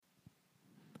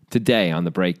today on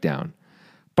the breakdown.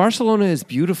 Barcelona is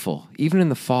beautiful, even in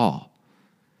the fall.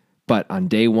 But on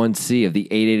day 1C of the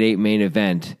 888 main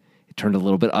event, it turned a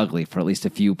little bit ugly for at least a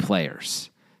few players.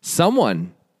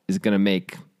 Someone is going to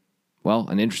make, well,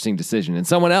 an interesting decision, and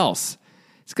someone else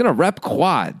is going to rep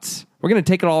quads. We're going to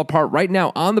take it all apart right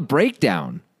now on the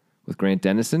breakdown with Grant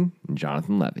Dennison and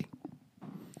Jonathan Levy.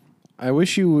 I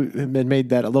wish you had made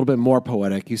that a little bit more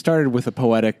poetic. You started with a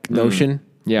poetic notion.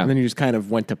 Yeah. And then you just kind of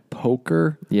went to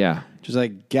poker. Yeah. Just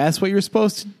like, guess what you're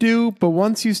supposed to do. But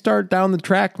once you start down the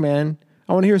track, man,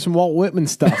 I want to hear some Walt Whitman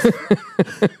stuff.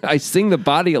 I sing the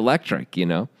body electric, you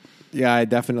know? Yeah, I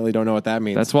definitely don't know what that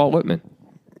means. That's Walt Whitman.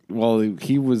 Well,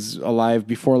 he was alive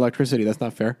before electricity. That's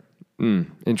not fair.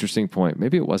 Interesting point.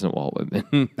 Maybe it wasn't Walt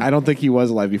Whitman. I don't think he was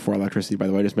alive before electricity, by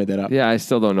the way. I just made that up. Yeah, I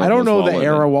still don't know. I don't know the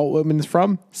era Walt Whitman's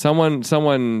from.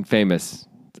 Someone famous.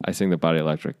 I sing the body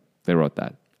electric. They wrote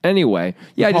that. Anyway,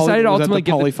 yeah, I decided to ultimately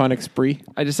give polyphonic spree.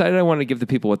 I decided I wanted to give the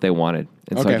people what they wanted,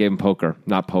 and so I gave them poker,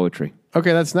 not poetry.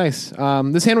 Okay, that's nice.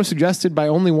 This hand was suggested by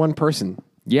only one person.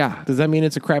 Yeah. Does that mean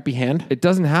it's a crappy hand? It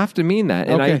doesn't have to mean that,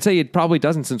 and Okay. I'd say it probably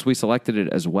doesn't since we selected it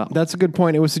as well. That's a good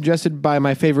point. It was suggested by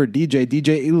my favorite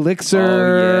DJ Elixir.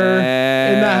 Oh,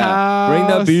 yeah. In the house.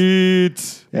 Bring the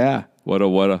beats. Yeah. What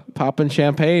a. Popping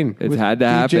champagne. It had to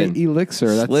happen. DJ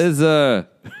Elixir. That's, Slizzer.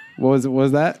 what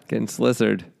was that? Getting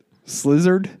slizzard.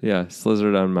 Slizzard? Yeah,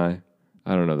 slizzard on my...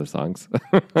 I don't know the songs.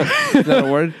 Is that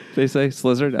a word they say?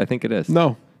 Slizzard? I think it is.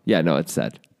 No. Yeah, no, it's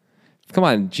said. Come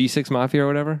on, G6 Mafia or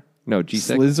whatever? No,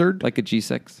 G6. Slizzard? Like a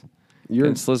G6. You're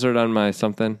Getting slizzard on my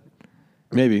something.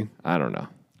 Maybe. I don't know.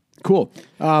 Cool.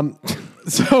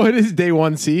 So it is day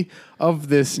 1C of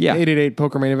this Yeah. 888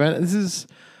 poker main event. This is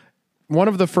one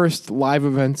of the first live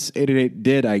events 888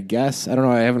 did, I guess. I don't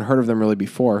know. I haven't heard of them really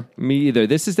before. Me either.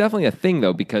 This is definitely a thing,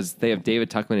 though, because they have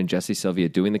David Tuckman and Jesse Sylvia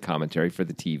doing the commentary for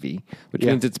the TV, which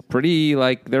means it's pretty,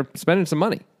 like, they're spending some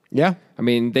money. Yeah. I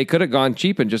mean, they could have gone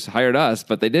cheap and just hired us,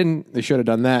 but they didn't. They should have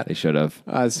done that. They should have.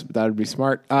 That would be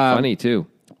smart. Funny, too.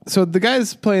 So the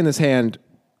guys playing this hand,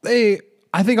 I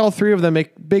think all three of them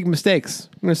make big mistakes.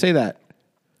 I'm going to say that.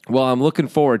 Well, I'm looking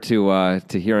forward to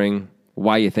hearing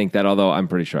why you think that, although I'm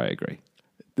pretty sure I agree.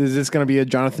 Is this going to be a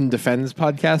Jonathan Defends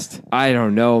podcast? I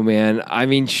don't know, man. I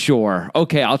mean, sure.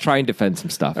 Okay, I'll try and defend some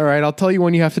stuff. All right, I'll tell you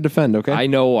when you have to defend, okay? I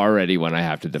know already when I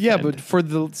have to defend. Yeah, but for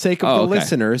the sake of the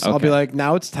listeners, I'll be Okay. like,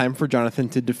 now it's time for Jonathan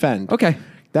to defend. Okay.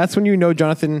 That's when you know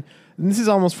Jonathan, and this is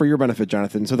almost for your benefit,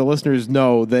 Jonathan, so the listeners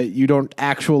know that you don't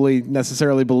actually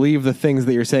necessarily believe the things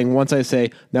that you're saying once I say,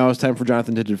 now it's time for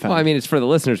Jonathan to defend. Well, I mean, it's for the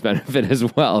listeners' benefit as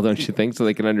well, don't you think? So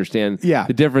they can understand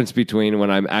the difference between when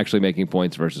I'm actually making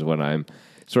points versus when I'm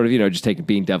sort of, just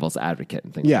being devil's advocate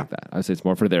and things like that. I would say it's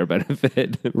more for their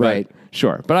benefit. Right.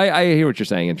 Sure. But I hear what you're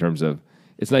saying in terms of,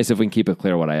 it's nice if we can keep it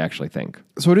clear what I actually think.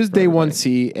 So it is day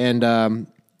 1C, and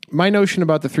my notion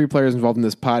about the three players involved in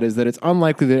this pot is that it's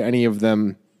unlikely that any of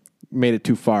them made it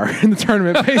too far in the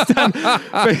tournament based on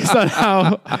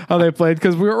how they played,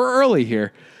 because we were early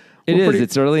here.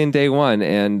 It's early in day one,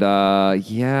 and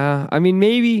I mean,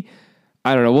 maybe,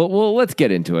 I don't know. Well, let's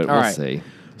get into it. We'll see.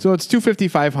 So it's 250,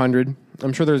 500.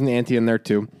 I'm sure there's an ante in there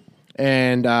too.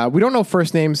 And we don't know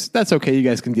first names. That's okay. You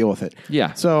guys can deal with it.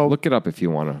 Yeah. So look it up if you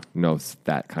want to know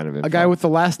that kind of info. A guy with the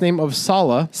last name of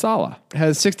Sala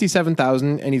has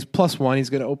 67,000, and he's +1. He's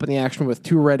going to open the action with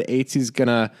 2 red 8s. He's going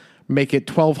to make it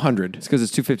 1,200. It's because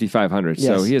it's 250, 500. Yes.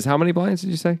 So he has how many blinds, did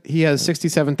you say? He has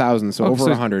 67,000, so over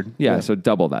 100. Yeah, so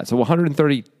double that. So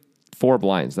 134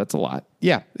 blinds. That's a lot.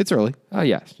 Yeah, it's early. Oh,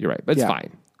 yes, you're right. But it's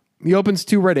fine. He opens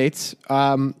 2 red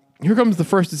 8s. Here comes the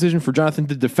first decision for Jonathan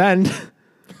to defend.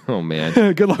 Oh,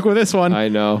 man. Good luck with this one. I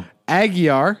know.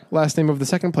 Aguiar, last name of the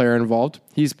second player involved.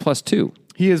 He's +2.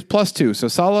 He is +2. So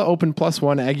Sala opened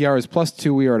 +1. Aguiar is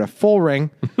 +2. We are at a full ring.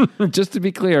 Just to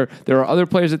be clear, there are other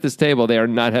players at this table. They are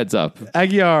not heads up.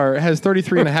 Aguiar has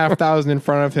 33,500 in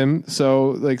front of him.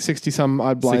 So like 60 some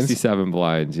odd blinds. 67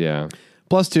 blinds, yeah.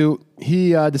 +2.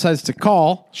 He decides to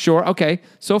call. Sure. Okay.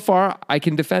 So far, I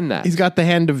can defend that. He's got the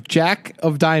hand of Jack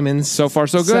of diamonds. So far,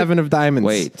 so good. 7 of diamonds.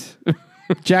 Wait.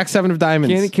 Jack 7 of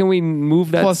diamonds. Can we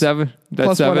move that 7? That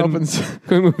plus 7 1 opens.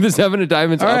 Can we move the 7 of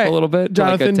diamonds up a little bit?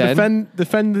 Jonathan, like a 10?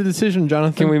 defend the decision,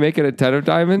 Jonathan. Can we make it a 10 of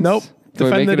diamonds? Nope. Can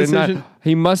we Defend make the it a 9? decision.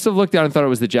 He must have looked down and thought it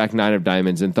was the Jack 9 of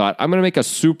diamonds and thought, I'm going to make a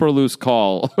super loose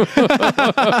call.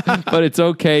 But it's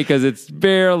okay because it's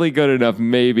barely good enough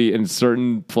maybe in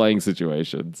certain playing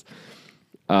situations.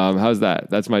 How's that?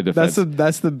 That's my defense.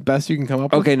 That's the best you can come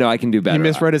up with? Okay, no, I can do better. He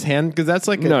misread his hand? Because that's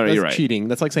like No, you're right. cheating.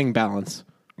 That's like saying balance.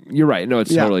 You're right. No,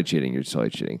 it's totally cheating. You're totally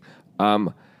cheating.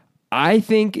 I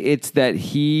think it's that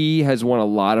he has won a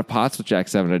lot of pots with Jack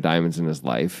 7 of diamonds in his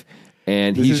life.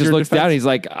 And This he is just your looks down. defense? And he's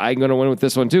like, I'm going to win with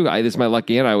this one too. This is my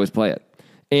lucky hand. I always play it.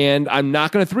 And I'm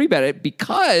not going to 3-bet it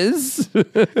because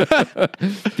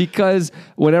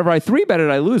whenever I 3-bet it,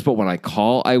 I lose. But when I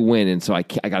call, I win. And so I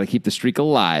got to keep the streak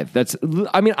alive.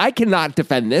 I cannot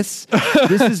defend this.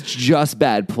 This is just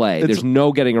bad play. There's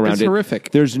no getting around it. It's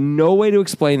horrific. There's no way to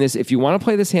explain this. If you want to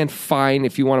play this hand, fine.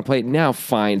 If you want to play it now,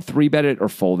 fine. 3-bet it or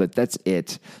fold it. That's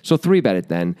it. So 3-bet it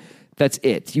then. That's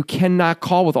it. You cannot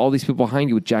call with all these people behind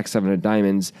you with Jack 7 of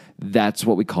diamonds. That's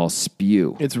what we call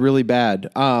spew. It's really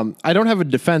bad. I don't have a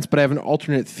defense, but I have an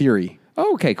alternate theory.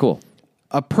 Oh, okay, cool.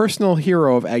 A personal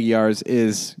hero of Aguiar's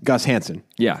is Gus Hansen.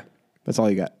 Yeah. That's all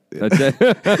you got. That's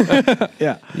it.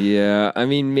 Yeah. Yeah. I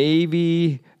mean,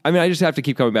 maybe. I just have to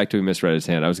keep coming back to he misread his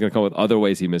hand. I was going to come up with other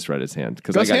ways he misread his hand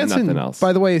because I got Hansen, nothing else.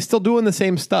 by the way, is still doing the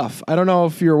same stuff. I don't know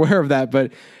if you're aware of that,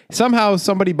 but somehow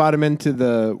somebody bought him into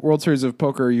the World Series of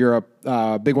Poker Europe,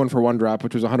 big one for one drop,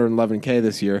 which was 111K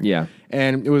this year. Yeah.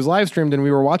 And it was live streamed, and we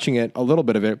were watching it, a little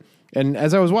bit of it. And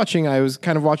as I was watching, I was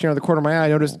kind of watching out of the corner of my eye. I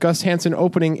noticed Gus Hansen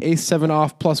opening ace 7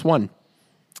 off +1.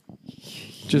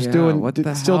 Just Yeah, doing, what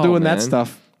the still hell, doing man? that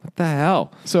stuff. What the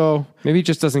hell? So Maybe he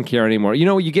just doesn't care anymore.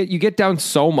 You get down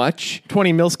so much.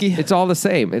 20 Milski. It's all the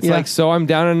same. It's Yeah. like, so I'm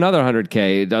down another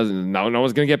 100K. It doesn't. No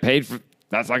one's going to get paid for.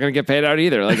 That's not going to get paid out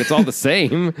either. Like, it's all the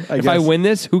same. If I guess. win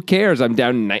this, who cares? I'm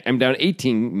down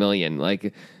 18 million.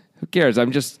 Like, who cares?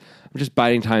 I'm just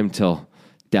biding time till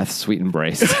death's sweet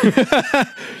embrace.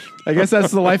 I guess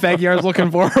that's the life Aguiar's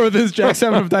looking for with his Jack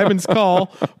 7 of diamonds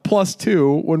call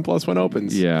 +2 when +1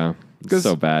 opens. Yeah, it's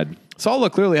so bad.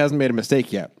 Sala clearly hasn't made a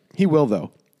mistake yet. He will,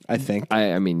 though, I think.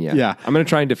 I mean, yeah. Yeah. I'm going to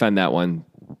try and defend that one.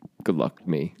 Good luck,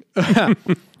 me. All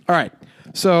right.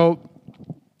 So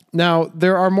now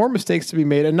there are more mistakes to be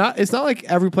made, and it's not like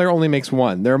every player only makes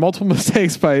one. There are multiple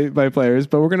mistakes by players,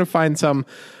 but we're going to find some.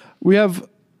 We have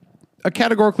a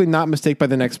categorically not mistake by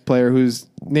the next player whose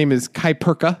name is Kai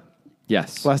Perka.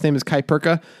 Yes. Last name is Kai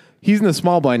Perka. He's in the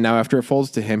small blind now after it folds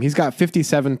to him. He's got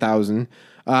 57,000.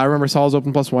 I remember Saul's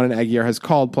open +1 and Aguiar has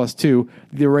called +2.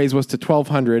 The raise was to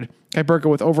 1,200. Kai Perka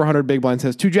with over 100 big blinds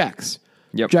has 2 jacks.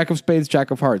 Yep. Jack of spades,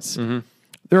 Jack of hearts. Mm-hmm.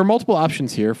 There are multiple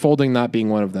options here, folding not being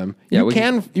one of them. Yeah,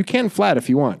 you can flat if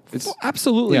you want. Well,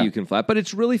 absolutely, Yeah. you can flat, but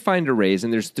it's really fine to raise,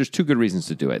 and there's 2 good reasons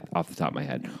to do it off the top of my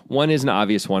head. One is an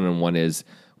obvious one, and one is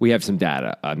we have some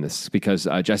data on this because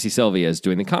Jesse Sylvia is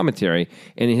doing the commentary,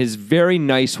 and in his very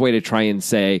nice way to try and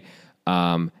say,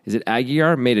 is it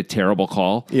Aguiar made a terrible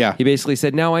call? Yeah. He basically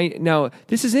said, now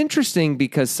this is interesting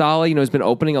because Sala, has been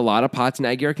opening a lot of pots and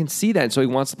Aguiar can see that. And so he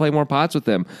wants to play more pots with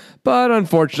him. But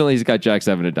unfortunately, he's got Jack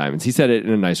 7 of diamonds. He said it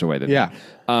in a nicer way than Yeah.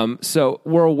 me. So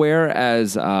we're aware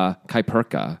as Kai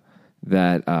Perka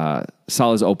that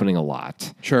Sala's opening a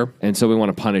lot. Sure. And so we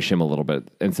want to punish him a little bit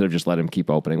instead of just let him keep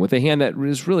opening with a hand that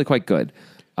is really quite good.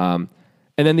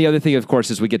 And then the other thing, of course,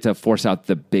 is we get to force out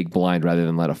the big blind rather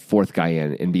than let a fourth guy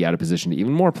in and be out of position to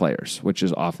even more players, which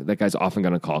is often that guy's often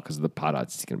going to call because of the pot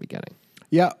odds he's going to be getting.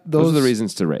 Yeah, Those are the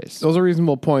reasons to raise. Those are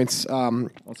reasonable points.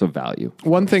 Also value.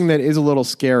 One thing that is a little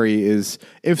scary is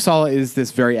if Sala is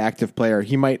this very active player,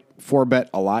 he might 4-bet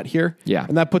a lot here. Yeah.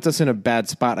 And that puts us in a bad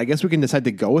spot. I guess we can decide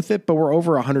to go with it, but we're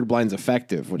over 100 blinds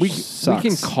effective, which sucks. We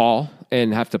can call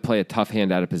and have to play a tough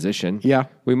hand out of position. Yeah.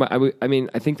 We might.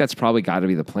 I think that's probably got to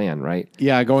be the plan, right?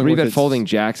 Yeah, going with 3-bet it. folding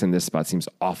jacks in this spot seems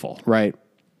awful. Right.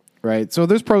 So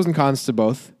there's pros and cons to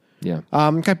both. Yeah.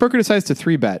 Kai Perka decides to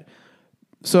 3-bet.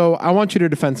 So I want you to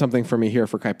defend something for me here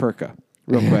for Kai Perka,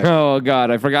 real quick. Oh,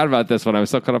 God. I forgot about this one. I was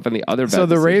so caught up in the other bet. So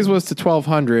the decision. raise was to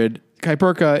 1,200. Kai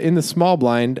Perka in the small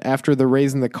blind after the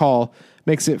raise and the call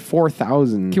makes it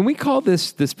 4,000. Can we call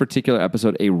this particular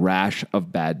episode a rash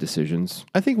of bad decisions?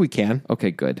 I think we can. Okay,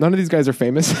 good. None of these guys are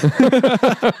famous.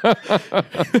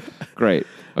 Great.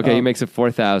 Okay, he makes it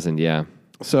 4,000, yeah.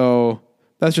 So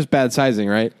that's just bad sizing,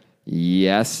 right?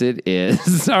 Yes, it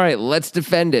is. All right, let's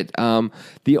defend it.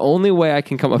 The only way I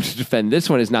can come up to defend this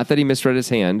one is not that he misread his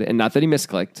hand and not that he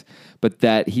misclicked, but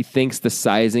that he thinks the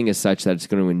sizing is such that it's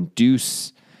going to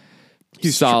induce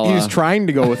Sala. He's trying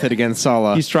to go with it against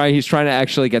Sala. He's trying to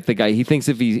actually get the guy. He thinks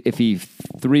if he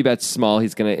 3-bets small,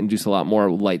 he's going to induce a lot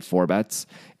more light 4-bets,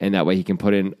 and that way he can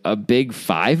put in a big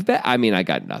 5-bet. I mean, I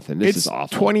got nothing. This is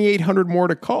awful. 2,800 more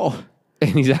to call.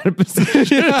 And he's out of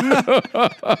position.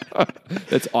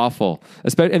 That's awful.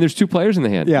 And there's 2 players in the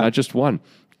hand, not just one.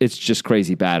 It's just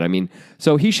crazy bad. I mean,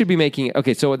 so he should be making.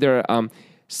 Okay, so there.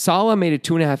 Sala made it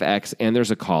 2.5x, and there's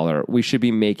a caller. We should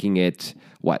be making it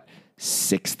what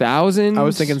 6,000. I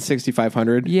was thinking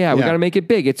 6,500. Yeah, we got to make it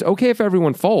big. It's okay if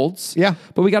everyone folds. Yeah.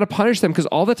 But we got to punish them because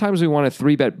all the times we want a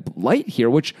 3-bet light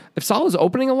here, which if Sala's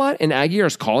opening a lot and Aguiar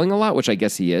is calling a lot, which I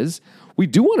guess he is, we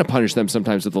do want to punish them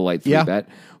sometimes with a light 3-bet.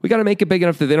 We got to make it big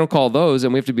enough that they don't call those,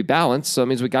 and we have to be balanced. So it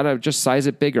means we got to just size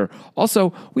it bigger.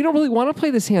 Also, we don't really want to play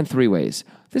this hand 3 ways.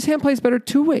 This hand plays better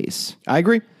 2 ways. I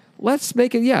agree. Let's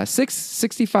make it, 6,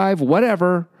 65,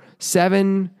 whatever,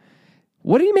 7.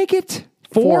 What do you make it?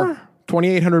 4?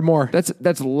 2,800 more.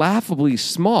 That's laughably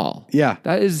small. Yeah.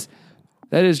 That is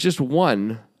just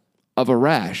one of a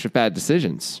rash of bad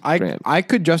decisions. I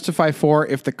could justify 4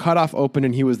 if the cutoff opened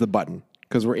and he was the button,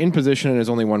 because we're in position and there's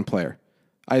only one player.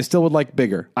 I still would like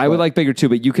bigger. I would like bigger too,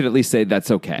 but you could at least say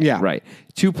that's okay. Yeah. Right.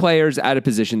 2 players out of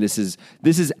position. This is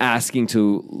asking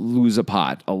to lose a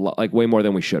pot a lot, like way more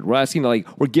than we should. We're asking to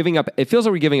we're giving up. It feels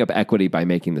like we're giving up equity by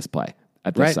making this play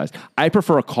at this size. I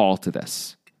prefer a call to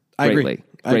this. Greatly.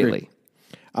 I agree.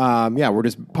 We're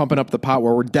just pumping up the pot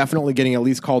where we're definitely getting at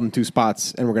least called in 2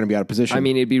 spots and we're going to be out of position. I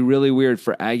mean, it'd be really weird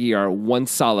for Aguirre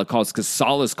once Salah calls, because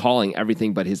Salah is calling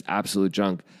everything but his absolute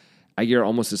junk. Aguirre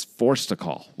almost is forced to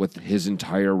call with his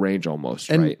entire range almost,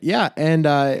 right? Yeah,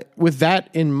 and with that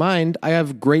in mind, I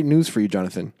have great news for you,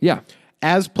 Jonathan. Yeah.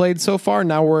 As played so far,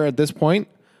 now we're at this point,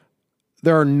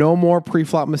 there are no more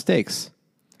pre-flop mistakes,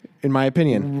 in my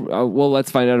opinion. Well, let's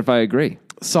find out if I agree.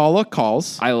 Salah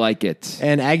calls. I like it.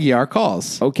 And Aguirre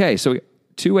calls. Okay, so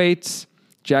 2 8s,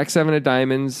 Jack 7 of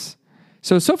diamonds.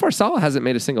 So far, Salah hasn't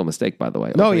made a single mistake, by the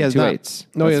way. No, he has 2 not. 8s.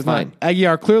 No, he has fine. not.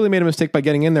 Aguirre clearly made a mistake by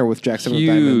getting in there with Jack 7 of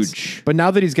diamonds. Huge. But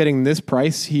now that he's getting this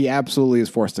price, he absolutely is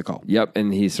forced to call. Yep,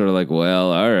 and he's sort of like,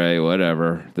 well, all right,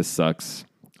 whatever. This sucks.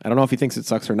 I don't know if he thinks it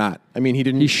sucks or not. I mean, he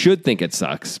didn't. He should think it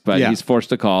sucks, but he's forced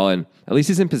to call, and at least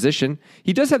he's in position.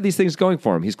 He does have these things going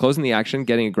for him. He's closing the action,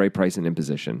 getting a great price, and in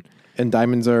position. And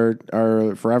diamonds are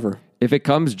forever. If it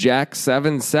comes Jack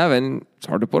 7-7, it's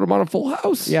hard to put him on a full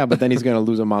house. Yeah, but then he's going to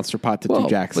lose a monster pot to 2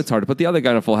 jacks. It's hard to put the other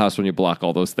guy on a full house when you block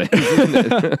all those things,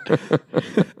 isn't it?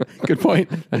 Good point.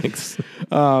 Thanks.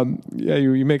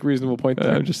 You make a reasonable point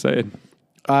there. I'm just saying.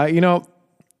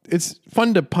 It's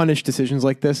fun to punish decisions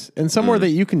like this, and somewhere that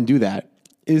you can do that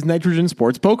is Nitrogen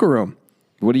Sports Poker Room.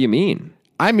 What do you mean?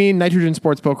 I mean, Nitrogen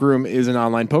Sports Poker Room is an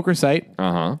online poker site,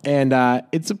 and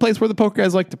it's a place where the poker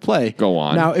guys like to play. Go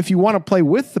on. Now, if you want to play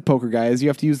with the poker guys, you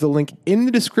have to use the link in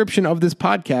the description of this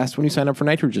podcast when you sign up for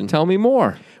Nitrogen. Tell me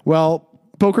more. Well,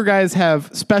 poker guys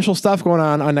have special stuff going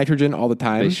on Nitrogen all the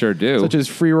time. They sure do. Such as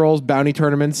free rolls, bounty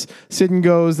tournaments, sit and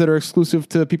goes that are exclusive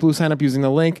to people who sign up using the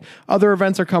link. Other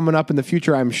events are coming up in the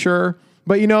future, I'm sure.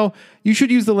 But, you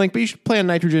should use the link, but you should play on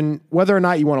Nitrogen whether or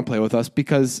not you want to play with us,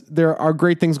 because there are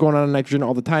great things going on Nitrogen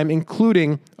all the time,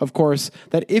 including, of course,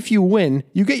 that if you win,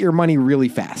 you get your money really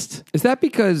fast. Is that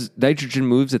because Nitrogen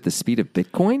moves at the speed of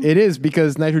Bitcoin? It is,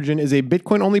 because Nitrogen is a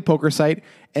Bitcoin-only poker site,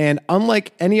 and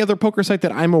unlike any other poker site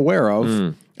that I'm aware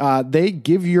of, they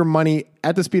give you your money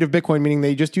at the speed of Bitcoin, meaning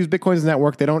they just use Bitcoin's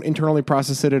network. They don't internally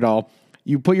process it at all.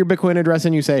 You put your Bitcoin address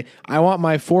in, you say, I want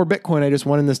my 4 Bitcoin I just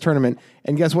won in this tournament.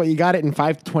 And guess what? You got it in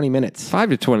 5 to 20 minutes. 5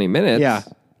 to 20 minutes? Yeah.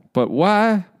 But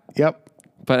why? Yep.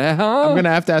 But I'm going to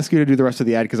have to ask you to do the rest of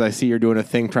the ad because I see you're doing a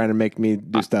thing trying to make me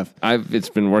do stuff. It's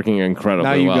been working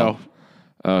incredibly well. Now you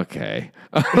go. Okay.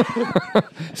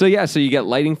 So you get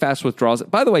lightning fast withdrawals.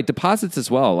 By the way, deposits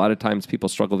as well. A lot of times people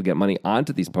struggle to get money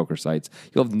onto these poker sites.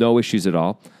 You'll have no issues at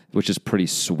all, which is pretty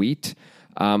sweet.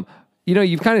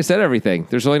 You've kind of said everything.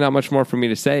 There's really not much more for me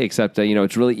to say except,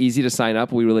 it's really easy to sign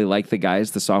up. We really like the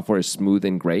guys. The software is smooth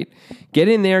and great. Get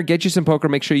in there, get you some poker.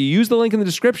 Make sure you use the link in the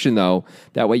description, though.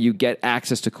 That way you get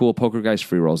access to cool Poker Guys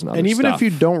free rolls and other stuff. And even if you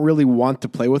don't really want to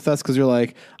play with us because you're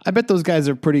like, I bet those guys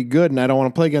are pretty good and I don't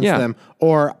want to play against them.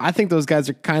 Or I think those guys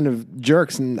are kind of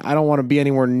jerks and I don't want to be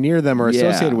anywhere near them or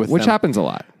associated with them. Which happens a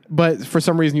lot. But for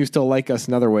some reason, you still like us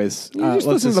in other ways. You just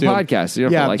listen to the podcast. You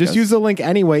don't have to like just us. use the link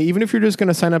anyway, even if you're just going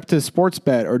to sign up to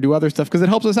Sportsbet or do other stuff, because it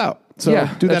helps us out. So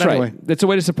do that anyway. Right. It's a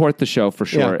way to support the show for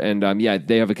sure. Yeah. And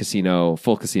they have a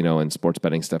full casino and sports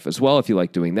betting stuff as well. If you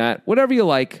like doing that, whatever you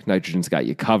like, Nitrogen's got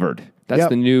you covered. That's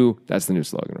the new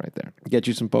slogan right there. Get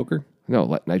you some poker?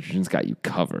 No, Nitrogen's got you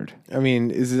covered. I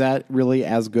mean, is that really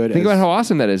as good? Think about how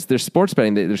awesome that is. There's sports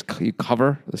betting. You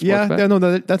cover the sports bet. Yeah, no,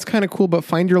 that's kind of cool. But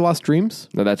find your lost dreams.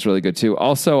 No, that's really good too.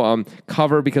 Also,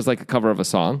 cover because like a cover of a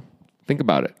song. Think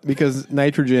about it. Because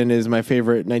Nitrogen is my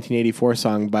favorite 1984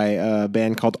 song by a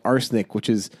band called Arsenic, which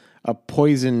is a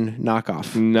Poison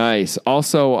knockoff. Nice.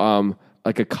 Also,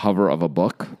 like a cover of a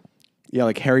book. Yeah,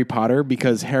 like Harry Potter,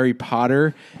 because Harry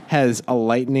Potter has a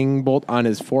lightning bolt on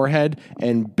his forehead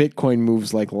and Bitcoin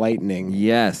moves like lightning.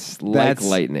 Yes, like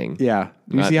lightning. Yeah,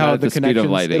 You see how not the at the speed of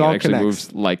connections, lightning. it all It actually connects.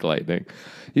 moves like lightning.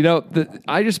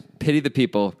 I just pity the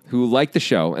people who like the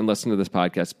show and listen to this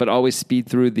podcast, but always speed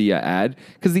through the ad,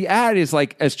 because the ad is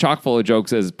like as chock full of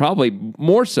jokes as probably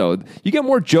more so. You get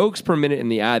more jokes per minute in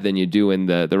the ad than you do in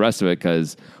the rest of it,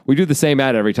 because we do the same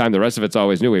ad every time. The rest of it's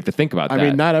always new. We have to think about that. I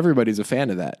mean, not everybody's a fan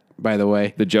of that, by the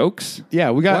way. The jokes?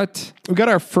 Yeah, we got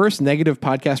our first negative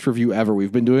podcast review ever.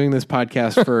 We've been doing this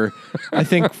podcast for I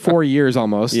think 4 years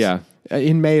almost. Yeah.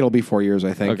 In May, it'll be 4 years,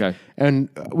 I think. Okay. And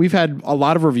we've had a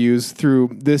lot of reviews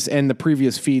through this and the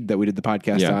previous feed that we did the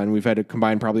podcast Yeah. on. We've had to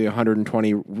combine probably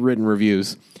 120 written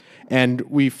reviews. And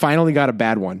we finally got a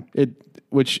bad one,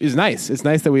 which is nice. It's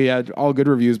nice that we had all good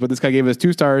reviews, but this guy gave us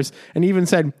 2 stars and even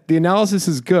said, the analysis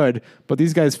is good, but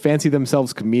these guys fancy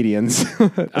themselves comedians.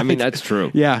 I mean, that's true.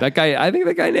 Yeah. I think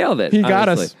that guy nailed it. He got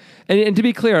honestly. us. And to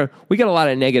be clear, we get a lot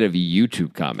of negative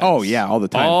YouTube comments. Oh, yeah, all the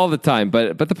time. All the time.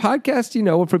 But the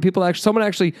podcast, for people someone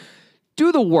actually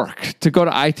do the work to go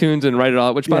to iTunes and write it all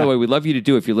out, which, by the way, we'd love you to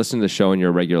do if you listen to the show and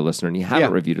you're a regular listener and you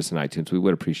haven't reviewed us on iTunes. We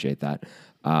would appreciate that.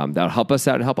 That'll help us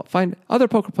out and help find other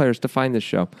poker players to find this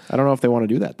show. I don't know if they want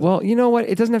to do that, though. Well, you know what?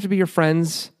 It doesn't have to be your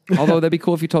friends, although that'd be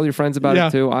cool if you told your friends about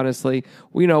it too, honestly.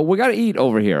 We got to eat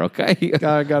over here, okay?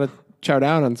 Got to chow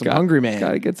down on some Hungry Man.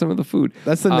 Got to get some of the food.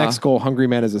 That's the next goal. Hungry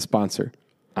Man is a sponsor.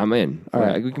 I'm in. All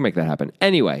right. We can make that happen.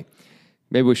 Anyway,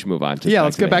 maybe we should move on.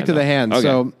 Let's get back to the hand. Okay.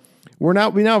 So we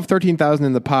now have 13,000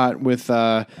 in the pot with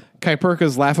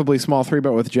Kaipurka's laughably small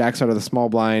 3-bet with jacks out of the small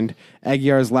blind,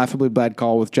 Aguiar's laughably bad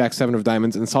call with jack 7 of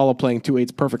diamonds, and Sala playing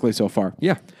 2-8s perfectly so far.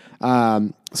 Yeah.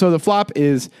 So the flop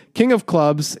is king of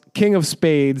clubs, king of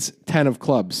spades, 10 of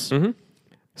clubs. Mm-hmm.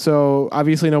 So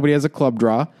obviously nobody has a club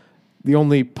draw. The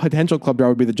only potential club draw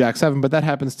would be the jack 7, but that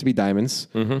happens to be diamonds.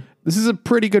 Mm-hmm. This is a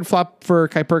pretty good flop for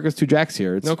Kaipurka's 2 jacks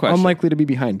here. It's no question. Unlikely to be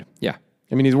behind. Yeah.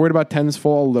 I mean, he's worried about 10s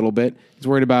full a little bit. He's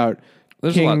worried about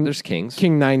There's kings.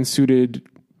 King 9 suited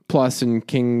plus and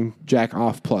king jack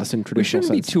off plus in We traditional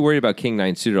shouldn't sense. be too worried about king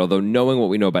 9 suited, although knowing what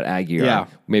we know about Aguiar,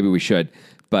 maybe we should.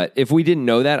 But if we didn't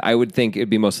know that, I would think it'd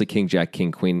be mostly king jack,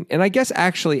 king queen. And I guess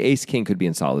actually ace king could be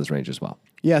in Sala's range as well.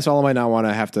 Yeah, Sala might not want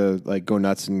to have to go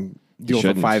nuts and deal with a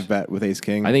shouldn't. 5-bet with ace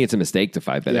king. I think it's a mistake to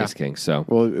 5-bet ace king. So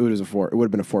Well, it was a 4. It would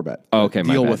have been a 4-bet. Oh, okay,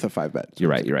 my Deal bad. with a 5-bet. You're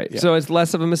right. Yeah. So it's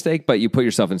less of a mistake, but you put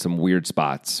yourself in some weird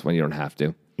spots when you don't have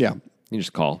to. Yeah. You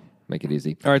just call, make it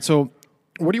easy. All right, so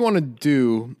what do you want to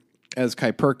do as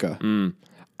Kaipurka?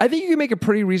 I think you can make a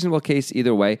pretty reasonable case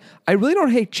either way. I really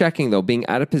don't hate checking, though, being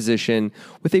out of position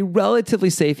with a relatively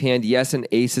safe hand. Yes, an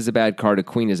ace is a bad card. A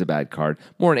queen is a bad card.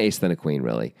 More an ace than a queen,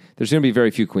 really. There's going to be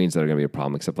very few queens that are going to be a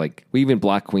problem, except we even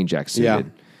block queen jack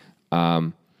suited.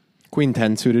 Queen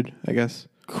 10 suited, I guess.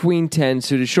 Queen 10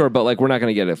 suited, sure, but we're not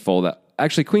going to get it fold out.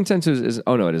 Actually, queen 10 suited is,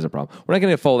 oh no, it is a problem. We're not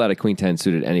going to fold out a queen 10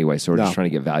 suited anyway, so we're just trying to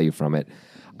get value from it.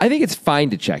 I think it's fine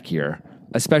to check here,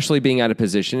 especially being out of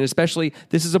position, especially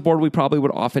this is a board we probably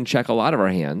would often check a lot of our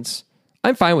hands.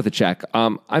 I'm fine with a check.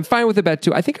 I'm fine with a bet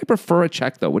too. I think I prefer a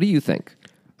check though. What do you think?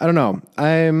 I don't know.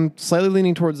 I'm slightly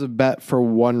leaning towards a bet for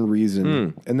one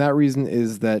reason, and that reason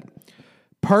is that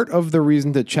part of the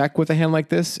reason to check with a hand like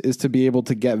this is to be able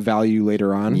to get value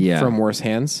later on from worse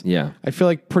hands. Yeah. I feel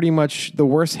like pretty much the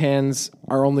worst hands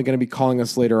are only going to be calling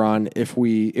us later on if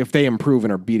they improve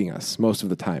and are beating us most of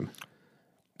the time.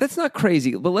 That's not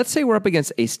crazy, but let's say we're up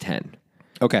against ace 10.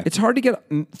 Okay. It's hard to get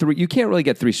three. You can't really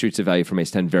get 3 streets of value from ace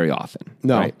 10 very often.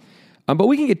 No. Right? But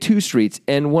we can get 2 streets,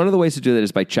 and one of the ways to do that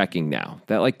is by checking now.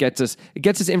 That gets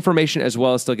us information as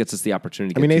well as still gets us the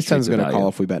opportunity to get ace 10 is going to call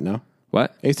if we bet now.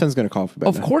 What? Ace 10 is going to call if we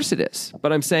bet now. Of course it is.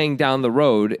 But I'm saying down the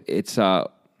road, it's we're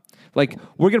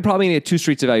going to probably get 2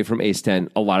 streets of value from ace 10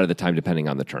 a lot of the time, depending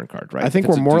on the turn card, right? I think If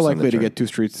it's we're a more deuce on the likely to turn. get 2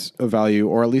 streets of value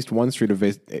or at least 1 street of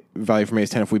value from ace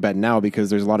 10 if we bet now because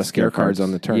there's a lot of scare cards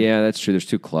on the turn. Yeah, that's true. There's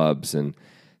 2 clubs and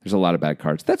there's a lot of bad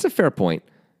cards. That's a fair point.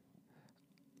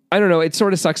 I don't know. It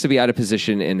sort of sucks to be out of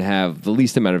position and have the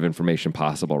least amount of information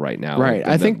possible right now. Right.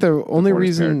 I think the only board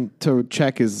is reason to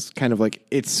check is kind of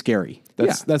it's scary.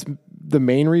 That's the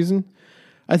main reason.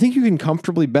 I think you can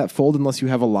comfortably bet fold unless you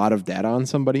have a lot of data on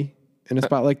somebody in a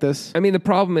spot like this. I mean, the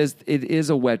problem is it is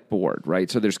a wet board,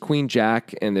 right? So there's queen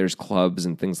jack and there's clubs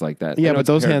and things like that. Yeah, but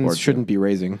those hands shouldn't be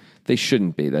raising. They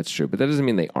shouldn't be. That's true. But that doesn't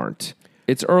mean they aren't.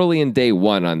 It's early in day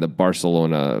one on the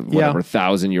Barcelona,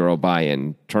 €1,000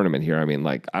 buy-in tournament here. I mean,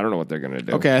 I don't know what they're going to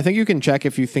do. Okay, I think you can check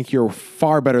if you think you're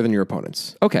far better than your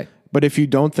opponents. Okay. But if you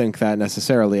don't think that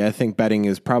necessarily, I think betting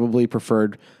is probably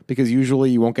preferred because usually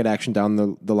you won't get action down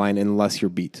the line unless you're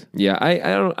beat. Yeah, I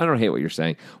don't hate what you're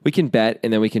saying. We can bet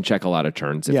and then we can check a lot of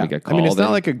turns if we get called. I mean, it's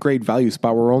not like a great value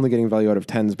spot. We're only getting value out of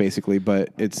 10s basically, but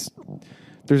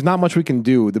there's not much we can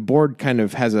do. The board kind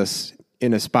of has us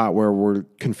in a spot where we're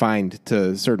confined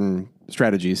to certain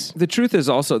strategies. The truth is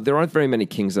also there aren't very many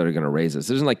kings that are going to raise us.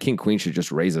 It isn't like king queen should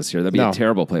just raise us here. That'd be a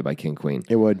terrible play by king queen.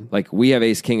 It would. Like we have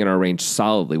ace king in our range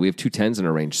solidly. We have 2 10s in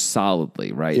our range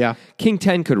solidly, right? Yeah. King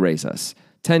 10 could raise us.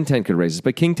 10 10 could raise us,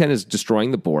 but king 10 is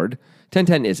destroying the board. 10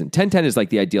 10 isn't. 10 10 is like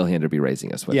the ideal hand to be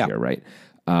raising us with here, right?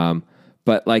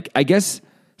 But like I guess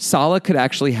Salah could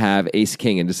actually have ace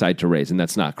king and decide to raise, and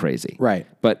that's not crazy, Right.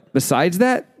 But besides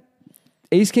that,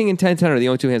 ace king and 10 10 are the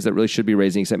only 2 hands that really should be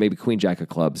raising, except maybe queen jack of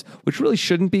clubs, which really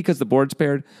shouldn't be because the board's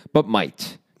paired, but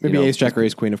might. Maybe ace jack or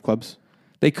ace queen of clubs.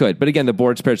 They could, but again, the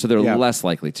board's paired, so they're less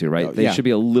likely to, right? They should be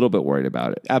a little bit worried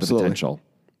about it. Absolutely. The potential.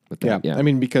 With that. I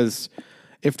mean, because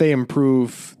if they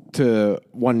improve to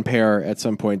one pair at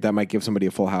some point, that might give somebody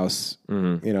a full house,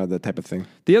 that type of thing.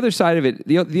 The other side of it,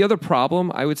 the other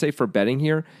problem I would say for betting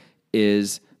here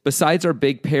is besides our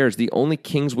big pairs, the only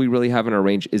kings we really have in our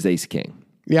range is ace king.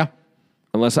 Yeah.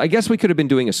 Unless, I guess we could have been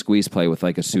doing a squeeze play with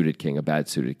like a suited king, a bad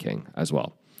suited king as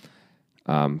well.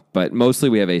 But mostly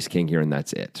we have ace king here and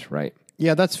that's it, right?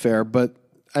 Yeah, that's fair. But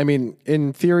I mean,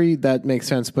 in theory, that makes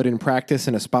sense. But in practice,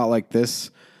 in a spot like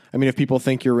this, I mean, if people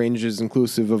think your range is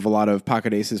inclusive of a lot of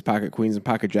pocket aces, pocket queens, and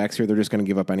pocket jacks here, they're just going to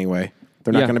give up anyway.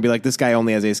 They're not going to be like, this guy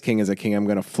only has ace king as a king. I'm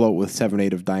going to float with 7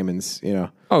 8 of diamonds,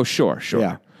 Oh, sure.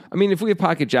 Yeah. I mean, if we have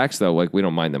pocket jacks, though, like we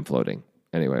don't mind them floating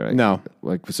anyway, right? No.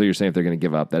 Like, so you're saying if they're going to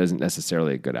give up, that isn't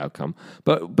necessarily a good outcome.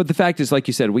 But the fact is, like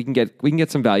you said, we can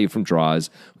get some value from draws.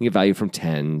 We can get value from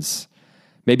 10s.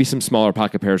 Maybe some smaller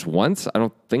pocket pairs once. I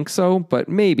don't think so, but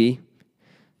maybe.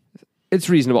 It's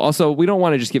reasonable. Also, we don't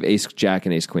want to just give ace jack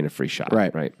and ace queen a free shot.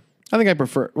 Right. I think I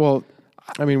prefer,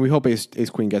 we hope ace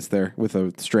queen gets there with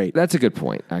a straight. That's a good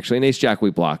point, actually. An ace jack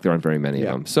we block. There aren't very many of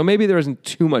them. So maybe there isn't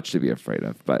too much to be afraid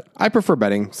of, but I prefer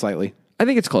betting slightly. I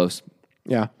think it's close.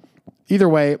 Yeah. Either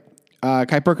way,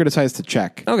 Kuiperka decides to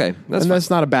check. Okay. That's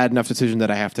not a bad enough decision that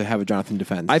I have to have a Jonathan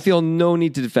defend. I feel no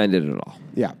need to defend it at all.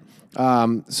 Yeah.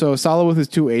 So Salah with his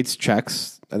 2 8s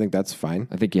checks. I think that's fine.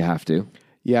 I think you have to.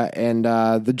 Yeah, and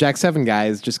the Jack 7 guy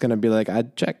is just going to be like,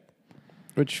 I'd check.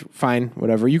 Which, fine,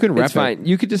 whatever. You can rep It's fine.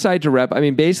 You could decide to rep. I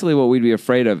mean, basically what we'd be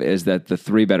afraid of is that the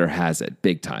 3-better has it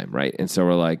big time, right? And so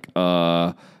we're like,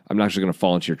 I'm not actually going to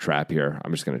fall into your trap here.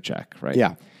 I'm just going to check, right?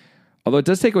 Yeah. Although it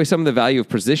does take away some of the value of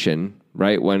position,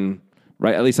 right?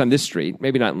 At least on this street,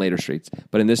 maybe not in later streets,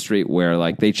 but in this street where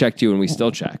like they checked you and we still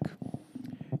check.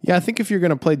 Yeah, I think if you're going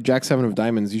to play Jack 7 of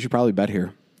diamonds, you should probably bet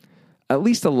here. At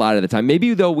least a lot of the time.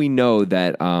 Maybe though we know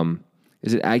that,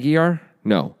 is it Aguiar?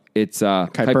 No, it's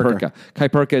Kuiperka.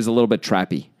 Kuiperka is a little bit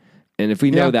trappy. And if we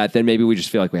know that, then maybe we just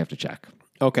feel like we have to check.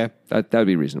 Okay. That would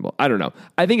be reasonable. I don't know.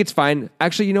 I think it's fine.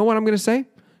 Actually, you know what I'm going to say?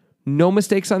 No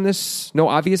mistakes on this. No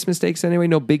obvious mistakes anyway.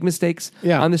 No big mistakes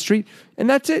on the street. And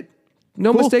that's it.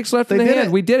 No mistakes left in the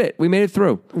hand. We did it. We made it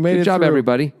through. Good job,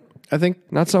 everybody. I think.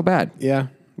 Not so bad. Yeah.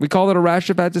 We call it a rash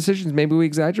of bad decisions. Maybe we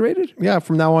exaggerated. Yeah,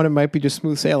 from now on, it might be just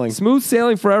smooth sailing. Smooth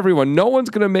sailing for everyone. No one's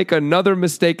going to make another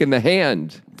mistake in the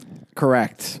hand.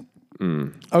 Correct.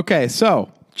 Okay,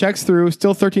 so checks through.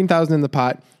 Still 13,000 in the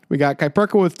pot. We got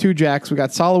Kuiperka with 2 jacks. We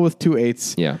got Salah with 2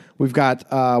 8s. Yeah. We've got,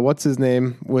 what's his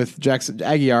name, with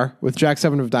Aguiar with Jack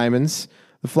 7 of diamonds.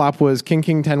 The flop was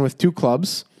King 10 with 2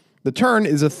 clubs. The turn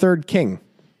is a 3rd king.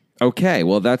 Okay,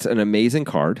 well, that's an amazing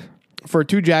card. For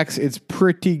 2 jacks, it's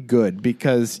pretty good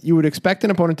because you would expect an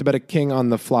opponent to bet a king on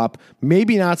the flop.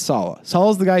 Maybe not Salah.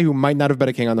 Salah's the guy who might not have bet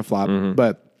a king on the flop,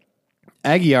 but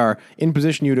Aguiar, in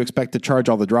position, you'd expect to charge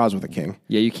all the draws with a king.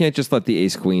 Yeah, you can't just let the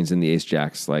ace queens and the ace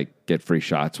jacks like get free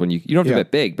shots when you don't have to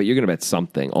bet big, but you're going to bet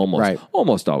something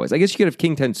almost always. I guess you could have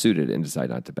king 10 suited and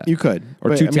decide not to bet. You could,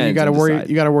 or 2 10s. You got to worry.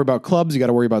 You got to worry about clubs. You got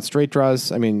to worry about straight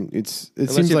draws. I mean, it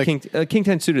seems like king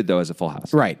 10 suited though has a full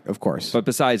house, right? Of course. But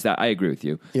besides that, I agree with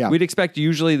you. Yeah, we'd expect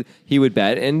usually he would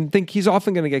bet and think he's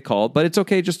often going to get called, but it's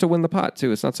okay just to win the pot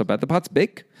too. It's not so bad. The pot's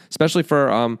big, especially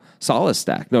for Salah's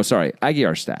stack. No, sorry,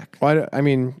 Aguiar's stack. Well, I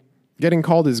mean. Getting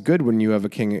called is good when you have a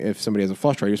king. If somebody has a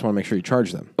flush draw, you just want to make sure you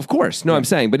charge them. Of course. No, I'm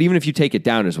saying, but even if you take it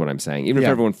down is what I'm saying. Even if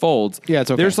everyone folds, it's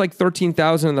okay. There's like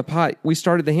 13,000 in the pot. We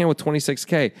started the hand with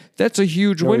 26K. That's a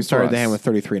huge win for us. We started the hand with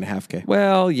 33.5K.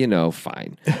 Well,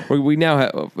 fine. we now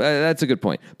have, that's a good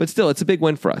point. But still, it's a big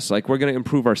win for us. Like, we're going to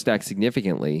improve our stack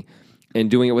significantly,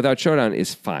 and doing it without showdown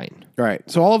is fine. All right.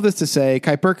 So all of this to say,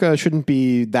 Kuiperka shouldn't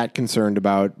be that concerned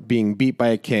about being beat by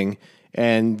a king.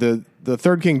 And the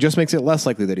 3rd king just makes it less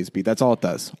likely that he's beat. That's all it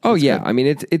does. Oh, yeah. Good. I mean,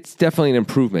 it's definitely an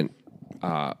improvement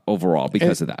overall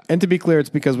because of that. And to be clear, it's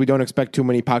because we don't expect too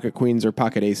many pocket queens or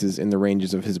pocket aces in the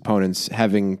ranges of his opponents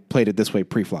having played it this way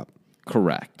pre-flop.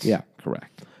 Correct. Yeah.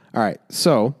 Correct. All right.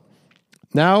 So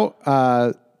now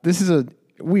this is a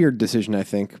weird decision, I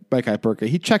think, by Kuiperka.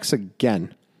 He checks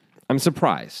again. I'm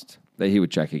surprised that he would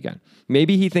check again.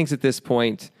 Maybe he thinks at this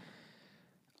point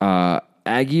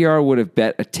Aguiar would have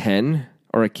bet a 10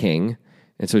 or a king,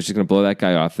 and so he's just going to blow that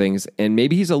guy off things. And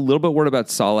maybe he's a little bit worried about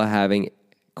Salah having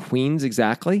queens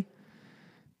exactly,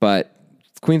 but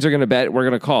queens are going to bet, we're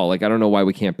going to call. Like, I don't know why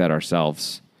we can't bet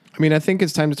ourselves. I mean, I think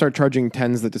it's time to start charging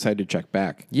tens that decide to check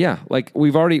back. Yeah, like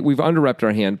we've under-repped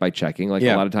our hand by checking. Like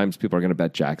a lot of times people are going to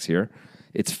bet jacks here.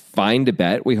 It's fine to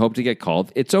bet. We hope to get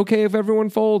called. It's okay if everyone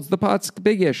folds. The pot's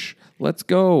big-ish. Let's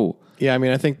go. Yeah, I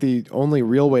mean, I think the only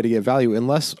real way to get value,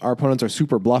 unless our opponents are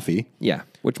super bluffy. Yeah,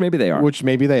 which maybe they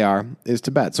are. Is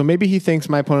to bet. So maybe he thinks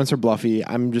my opponents are bluffy.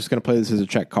 I'm just going to play this as a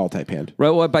check call type hand.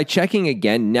 Right. Well, by checking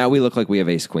again, now we look like we have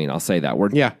ace queen. I'll say that.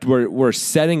 We're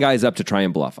setting guys up to try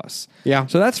and bluff us. Yeah.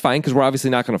 So that's fine because we're obviously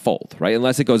not going to fold, right?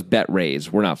 Unless it goes bet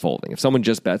raise, we're not folding. If someone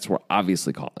just bets, we're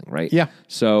obviously calling, right? Yeah.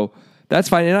 So that's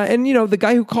fine. And you know, the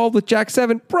guy who called with jack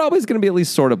 7 probably is going to be at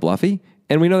least sort of bluffy.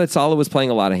 And we know that Salah was playing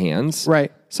a lot of hands.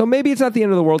 Right. So maybe it's not the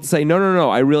end of the world to say, no,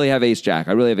 I really have ace jack.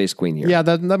 I really have ace queen here. Yeah,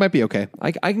 that might be okay.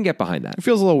 I can get behind that. It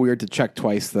feels a little weird to check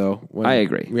twice, though. When I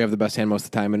agree. We have the best hand most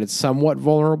of the time, and it's somewhat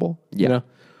vulnerable. Yeah. You know?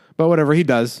 But whatever, he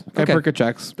does. Okay. Kaipurka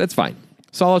checks. That's fine.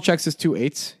 Salah checks his 2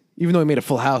 8s, even though he made a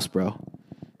full house, bro.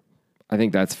 I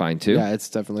think that's fine, too. Yeah, it's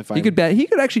definitely fine. He could bet. He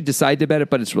could actually decide to bet it,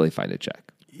 but it's really fine to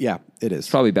check. Yeah, it is.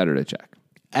 Probably better to check.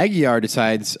 Aguiar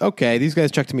decides, okay, these guys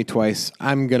checked me twice.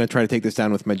 I'm going to try to take this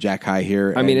down with my jack high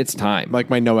here. I mean, it's time. Like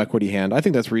my no equity hand. I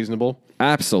think that's reasonable.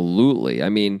 Absolutely. I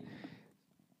mean,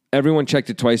 everyone checked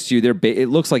it twice to you. It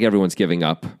looks like everyone's giving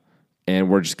up, and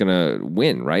we're just going to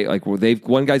win, right? Like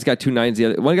one guy's got 2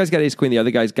 9s, one guy's got ace queen, the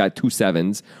other guy's got 2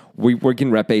 7s. We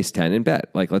can rep ace 10 and bet.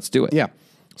 Like, let's do it. Yeah.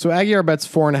 So Aguiar bets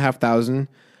 4,500,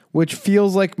 which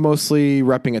feels like mostly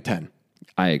repping a 10.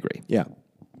 I agree. Yeah.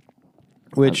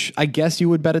 Which I guess you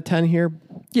would bet a 10 here.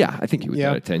 Yeah, I think you would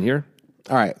bet a 10 here.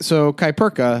 All right. So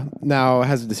Kaipurka now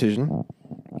has a decision.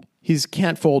 He's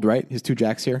can't fold, right? His 2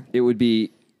 jacks here. It would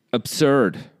be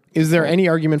absurd. Is there any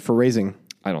argument for raising?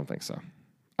 I don't think so.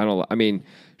 I mean,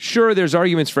 sure, there's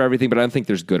arguments for everything, but I don't think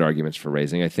there's good arguments for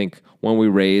raising. I think when we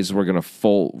raise, we're going to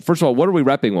fold. First of all, what are we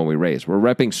repping when we raise? We're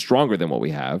repping stronger than what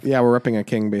we have. Yeah, we're repping a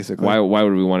king, basically. Why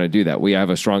would we want to do that? We have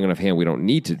a strong enough hand. We don't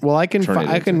need to. Well, I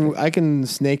can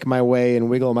snake my way and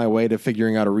wiggle my way to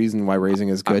figuring out a reason why raising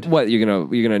is good. What, you're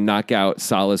gonna knock out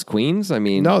Salah's queens? I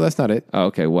mean, No, that's not it. Oh,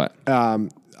 okay, what?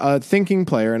 A thinking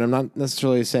player, and I'm not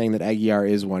necessarily saying that Aguiar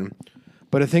is one,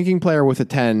 but a thinking player with a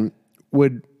 10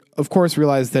 would, of course,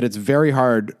 realize that it's very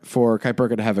hard for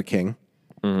Kaipurka to have a king,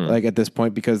 like at this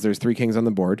point, because there's 3 kings on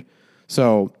the board.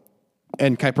 So,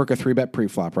 and Kaipurka 3-bet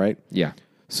pre-flop, right? Yeah.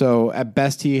 So at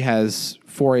best, he has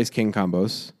 4 ace-king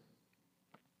combos.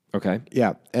 Okay.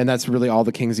 Yeah, and that's really all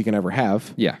the kings he can ever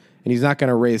have. Yeah. And he's not going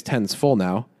to raise 10s full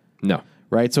now. No.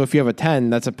 Right? So if you have a 10,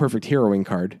 that's a perfect heroing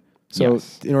card. So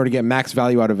in order to get max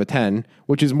value out of a 10,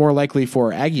 which is more likely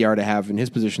for Aguiar to have in his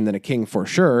position than a king for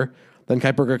sure, then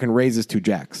Kaipurka can raise his 2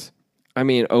 jacks. I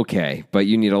mean, okay, but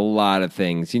you need a lot of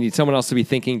things. You need someone else to be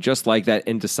thinking just like that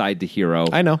and decide to hero.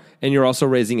 I know. And you're also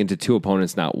raising into 2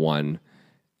 opponents, not 1.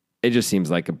 It just seems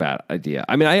like a bad idea.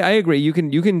 I mean, I agree. You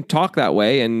can talk that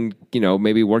way and,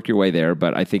 maybe work your way there,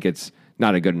 but I think it's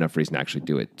not a good enough reason to actually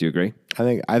do it. Do you agree?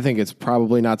 I think it's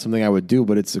probably not something I would do,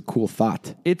 but it's a cool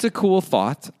thought. It's a cool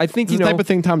thought. I think it's the type of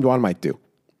thing Tom Dwan might do.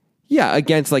 Yeah,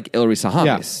 against like Ilari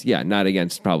Sahamis. Yeah, not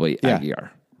against probably Aguiar,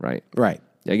 right? Right.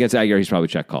 Yeah, against Aguiar, he's probably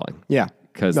check calling. Yeah.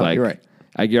 Because you're right.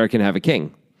 Aguiar can have a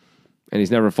king, and he's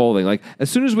never folding. Like,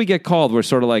 as soon as we get called, we're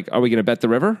sort of like, are we going to bet the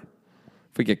river?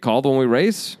 If we get called when we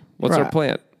raise, what's our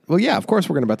plan? Well, yeah, of course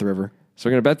we're going to bet the river. So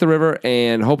we're going to bet the river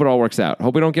and hope it all works out.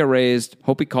 Hope we don't get raised.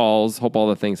 Hope he calls. Hope all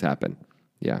the things happen.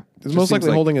 Yeah. It's most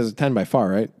likely holding is a 10 by far,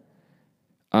 right?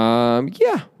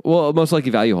 Yeah. Well, most likely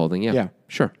value holding. Yeah. Yeah.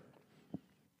 Sure.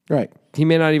 Right. He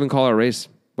may not even call our raise.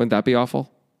 Wouldn't that be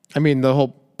awful? I mean, the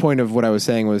whole point of what I was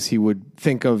saying was he would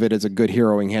think of it as a good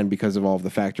heroing hand because of all of the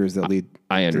factors that lead.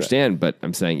 I understand, but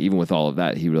I'm saying even with all of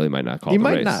that, he really might not call the raise.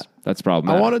 He might not. That's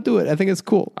problematic. I want to do it. I think it's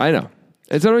cool. I know.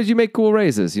 And sometimes you make cool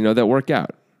raises, that work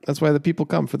out. That's why the people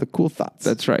come, for the cool thoughts.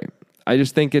 That's right. I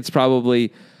just think it's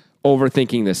probably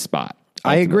overthinking this spot.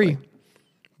 Ultimately. I agree.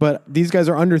 But these guys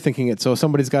are underthinking it, so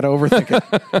somebody's got to overthink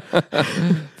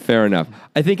it. Fair enough.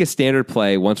 I think a standard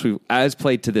play, as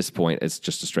played to this point, it's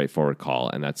just a straightforward call,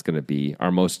 and that's going to be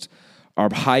our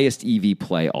highest EV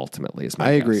play ultimately. Is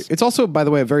my guess. Agree. It's also, by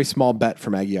the way, a very small bet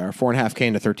from Aguiar, 4.5K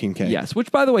into 13K. Yes,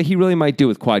 which, by the way, he really might do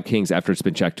with quad kings after it's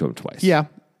been checked to him twice. Yeah.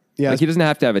 Like he doesn't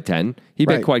have to have a 10. He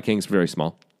bet Right. quad kings very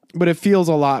small. But it feels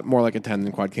a lot more like a 10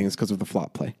 than quad kings because of the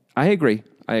flop play. I agree.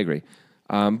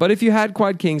 But if you had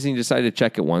quad kings and you decided to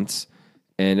check it once,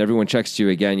 and everyone checks to you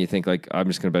again, you think like, I'm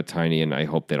just going to bet tiny, and I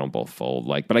hope they don't both fold.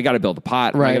 Like, but I got to build a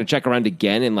pot. Right. I'm going to check around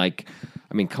again, and like,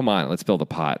 I mean, come on, let's build a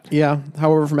pot. Yeah.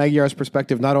 However, from Aguiar's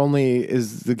perspective, not only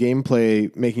is the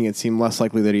gameplay making it seem less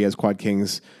likely that he has quad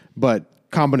kings, but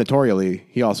combinatorially,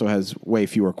 he also has way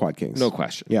fewer quad kings. No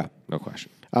question. Yeah. No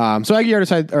question. So Aguiar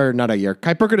decides, or not Aguiar,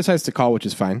 Kaiperka decides to call, which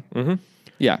is fine.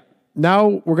 Yeah.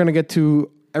 Now we're going to get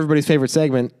to everybody's favorite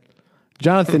segment.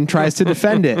 Jonathan tries to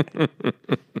defend it.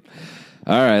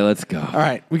 All right, let's go. All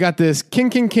right. We got this king,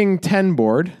 king, king 10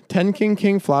 board. 10, king,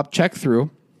 king flop. Check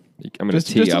through. I'm going to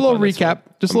tee Just a up little on this recap.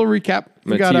 one. Just a little recap.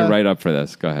 I'm going to tee you right up for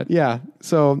this. Go ahead. Yeah.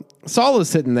 So Saul is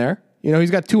sitting there. You know, he's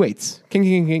got 2 8s. King,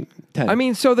 king, king, 10. I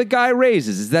mean, so the guy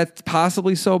raises. Is that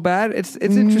possibly so bad? It's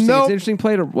interesting. Nope. It's an interesting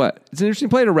play to what? It's an interesting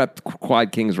play to rep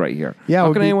quad kings right here. Yeah,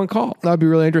 How can anyone call? That would be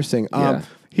really interesting. Yeah.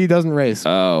 He doesn't raise.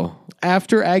 Oh.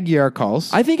 After Aguiar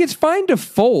calls. I think it's fine to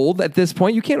fold at this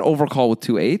point. You can't overcall with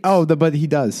 2 8s. Oh, but he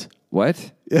does.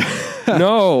 What?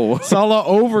 No. Sala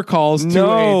overcalls 2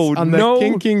 8s on the no.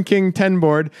 king, king, king 10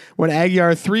 board when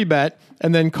Aguiar 3-bet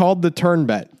and then called the turn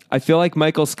bet. I feel like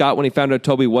Michael Scott when he found out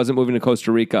Toby wasn't moving to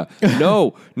Costa Rica.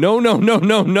 No.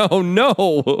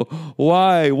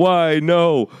 Why?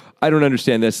 No. I don't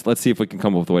understand this. Let's see if we can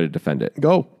come up with a way to defend it.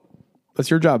 Go. That's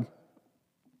your job.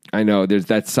 I know. There's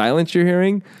that silence you're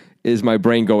hearing is my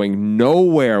brain going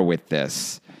nowhere with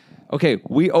this. Okay,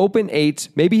 we open 8.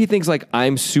 Maybe he thinks like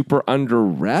I'm super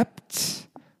under-repped.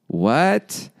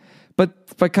 What? But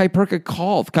Kaiperka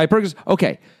called. Kaiperka's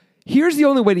okay. Here's the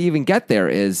only way to even get there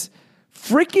is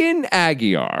frickin'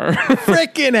 Aguiar.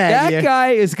 Frickin' Aguiar. That guy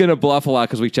is going to bluff a lot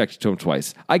because we checked it to him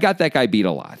twice. I got that guy beat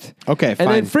a lot. Okay, fine.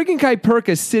 And then frickin' Kaiperka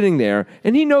is sitting there,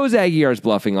 and he knows Aguiar's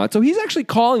bluffing a lot. So he's actually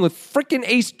calling with frickin'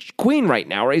 ace-queen right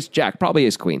now, or ace-jack, probably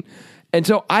ace-queen. And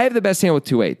so I have the best hand with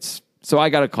 2 8s. So I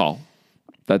got a call.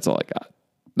 That's all I got.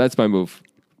 That's my move.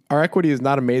 Our equity is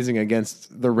not amazing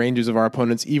against the ranges of our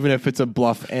opponents, even if it's a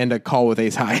bluff and a call with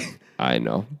ace high. I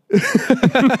know.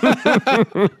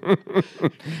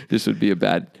 This would be a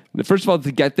bad. First of all,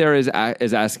 to get there is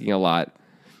asking a lot.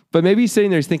 But maybe he's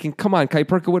sitting there, he's thinking, come on,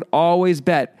 Kaiperka would always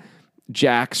bet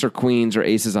jacks or queens or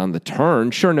aces on the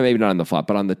turn. Sure, no, maybe not on the flop,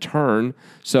 but on the turn.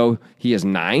 So he has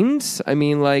 9s? I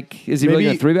mean, like, is he really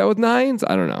going to 3-bet with 9s?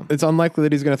 I don't know. It's unlikely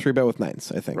that he's going to 3-bet with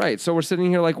 9s, I think. Right. So we're sitting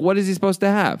here like, what is he supposed to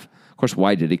have? Of course,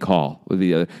 why did he call with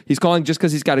the other? He's calling just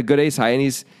because he's got a good ace high and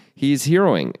he's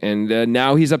heroing. And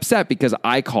now he's upset because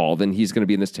I called and he's going to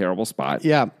be in this terrible spot.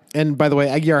 Yeah. And by the way,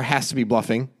 Aguiar has to be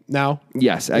bluffing now.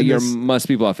 Yes, Aguiar must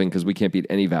be bluffing because we can't beat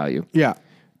any value. Yeah.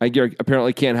 Aguiar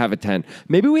apparently can't have a 10.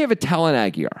 Maybe we have a tell on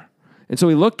Aguiar. And so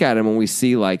we look at him and we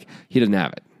see like he doesn't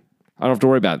have it. I don't have to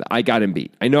worry about that. I got him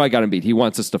beat. I know I got him beat. He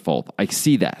wants us to fold. I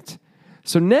see that.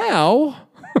 So now,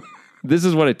 this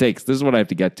is what it takes. This is what I have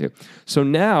to get to. So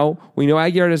now we know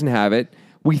Aguiar doesn't have it.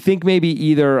 We think maybe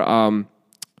either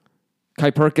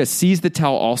Kaiperka sees the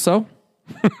tell also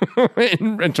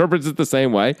and interprets it the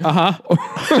same way. I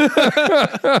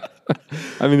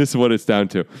mean, this is what it's down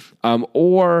to.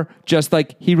 Or just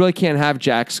like he really can't have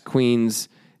jacks, queens,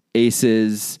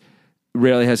 aces,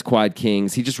 rarely has quad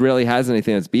kings. He just rarely has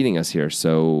anything that's beating us here.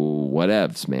 So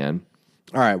whatevs, man.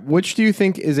 All right. Which do you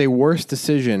think is a worse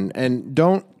decision? And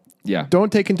don't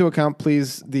take into account,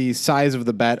 please, the size of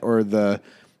the bet or the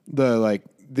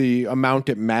amount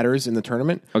it matters in the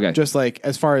tournament. Okay. Just like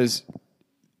as far as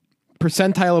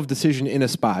percentile of decision in a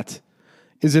spot,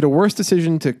 is it a worse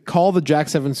decision to call the Jack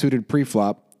 7 suited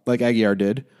pre-flop like Aguiar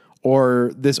did,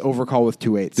 or this overcall with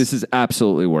 2 8s? This is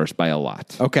absolutely worse by a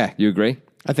lot. Okay. You agree?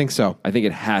 I think so. I think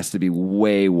it has to be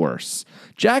way worse.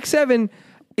 Jack 7,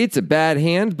 it's a bad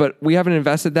hand, but we haven't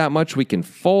invested that much. We can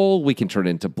fold. We can turn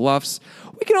it into bluffs.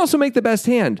 We can also make the best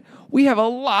hand. We have a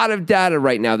lot of data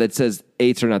right now that says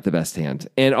 8s are not the best hand.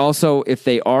 And also, if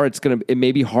they are, it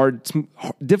may be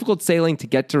difficult sailing to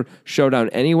get to showdown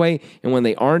anyway. And when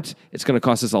they aren't, it's going to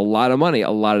cost us a lot of money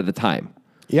a lot of the time.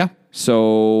 Yeah.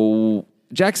 So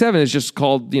Jack 7 is just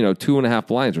called, 2.5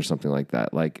 blinds or something like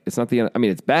that. Like, it's not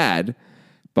it's bad,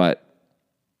 but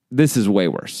this is way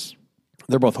worse.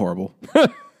 They're both horrible.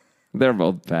 They're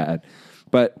both bad.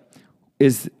 But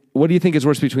what do you think is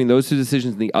worse between those two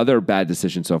decisions and the other bad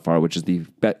decision so far, which is the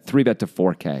 3-bet to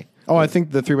 4K? Oh, I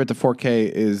think the 3-bet to 4K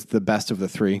is the best of the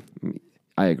three.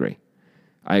 I agree.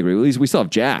 At least we still have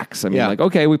jacks. I mean, Yeah.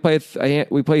 we play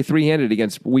 3-handed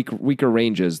against weaker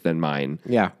ranges than mine.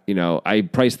 Yeah. I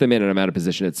price them in and I'm out of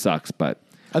position. It sucks, but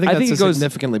I think that's a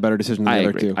significantly better decision than the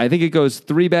other two. I think it goes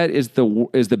 3-bet is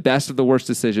the best of the worst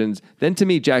decisions. Then to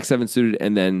me, Jack 7 suited,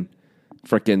 and then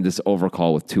frickin' this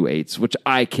overcall with 2 8s, which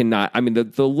I cannot. I mean,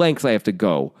 the lengths I have to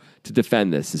go to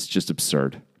defend this is just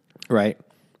absurd. Right.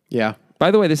 Yeah. By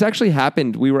the way, this actually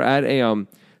happened. We were at a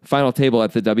final table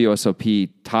at the WSOP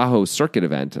Tahoe circuit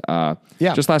event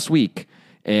just last week.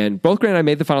 And both Grant and I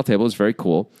made the final table. It was very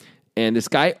cool. And this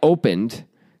guy opened.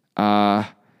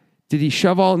 Did he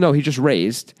shove all? No, he just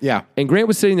raised. Yeah. And Grant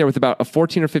was sitting there with about a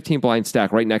 14 or 15 blind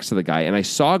stack right next to the guy. And I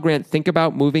saw Grant think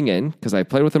about moving in because I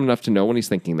played with him enough to know when he's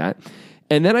thinking that.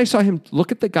 And then I saw him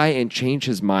look at the guy and change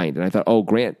his mind. And I thought, oh,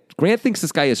 Grant thinks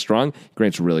this guy is strong.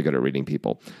 Grant's really good at reading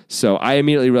people. So I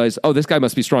immediately realized, oh, this guy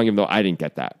must be strong, even though I didn't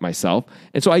get that myself.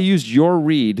 And so I used your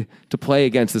read to play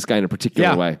against this guy in a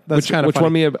particular way. That's kind of which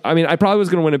won me I probably was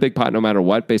going to win a big pot no matter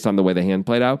what based on the way the hand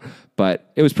played out. But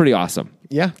it was pretty awesome.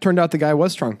 Yeah, turned out the guy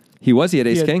was strong. He was. He had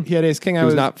ace-king. He had ace-king. He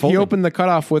was not folding. He opened the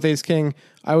cutoff with ace-king.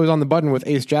 I was on the button with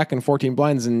ace-jack and 14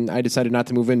 blinds, and I decided not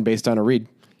to move in based on a read.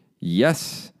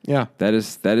 Yes. Yeah. That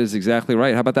is exactly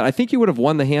right. How about that? I think you would have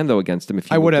won the hand, though, against him if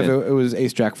you I would have. in. It was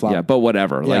ace-jack flop. Yeah, but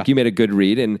whatever. Yeah. Like, you made a good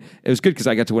read, and it was good because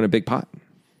I got to win a big pot.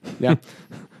 Yeah.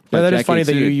 That is funny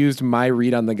that you used my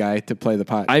read on the guy to play the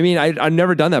pot. I mean, I've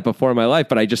never done that before in my life,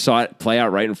 but I just saw it play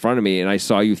out right in front of me, and I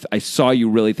saw you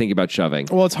really think about shoving.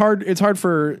 Well, it's hard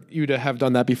for you to have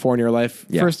done that before in your life.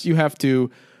 Yeah. First, you have to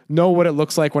know what it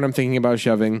looks like when I'm thinking about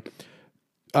shoving,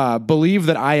 believe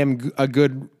that I am a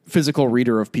good physical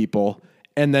reader of people,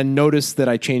 and then notice that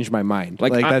I changed my mind.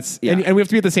 And we have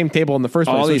to be at the same table in the first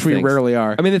place, which we rarely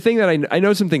are. I mean, the thing that I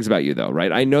know some things about you though,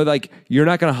 right? I know like you're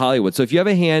not going to Hollywood. So if you have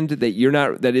a hand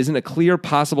that isn't a clear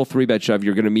possible 3-bet shove,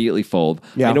 you're going to immediately fold.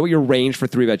 Yeah. I know what your range for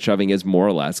 3-bet shoving is more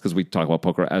or less because we talk about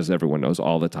poker, as everyone knows,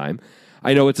 all the time.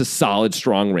 I know it's a solid,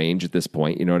 strong range at this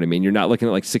point. You know what I mean? You're not looking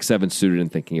at like 6-7 suited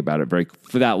and thinking about it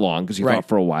for that long because you thought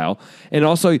for a while. And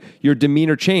also your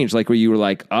demeanor changed, like where you were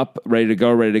like up, ready to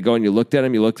go, and you looked at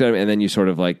him, and then you sort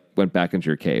of like went back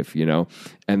into your cave, you know,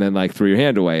 and then like threw your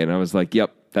hand away. And I was like,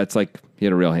 yep, that's like he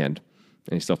had a real hand,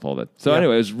 and he still folded. So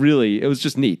anyway, it was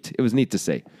just neat. It was neat to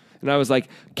see. And I was like,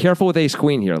 careful with ace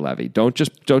queen here, Levy. Don't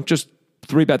just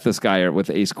 3-bet this guy or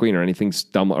with ace queen or anything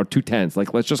dumb or 2 tens.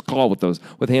 Like, let's just call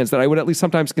with hands that I would at least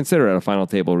sometimes consider at a final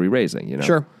table re-raising, you know?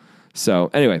 Sure. So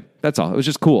anyway, that's all. It was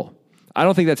just cool. I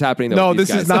don't think that's happening though. No, with these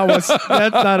this guys. is not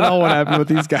that's not at all what happened with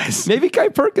these guys. Maybe Kai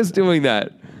Perk is doing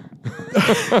that.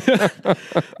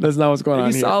 That's not what's going on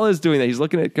Maybe here. Salah is doing that. He's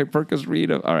looking at Kai Perk's read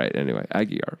of, all right, anyway,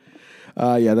 Aguiar.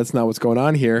 Yeah, that's not what's going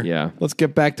on here. Yeah. Let's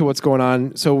get back to what's going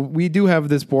on. So we do have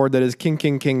this board that is king,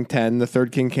 king, king, 10. The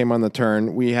third king came on the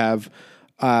turn. We have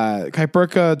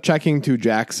Kaiperka checking 2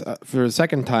 jacks for the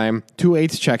second time, 2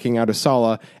 8s checking out of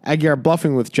Sala, Aguiar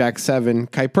bluffing with jack 7,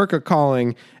 Kaiperka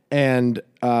calling, and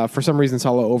for some reason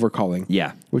Sala overcalling.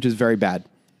 Yeah. Which is very bad.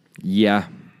 Yeah.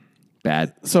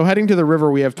 Bad. So heading to the river,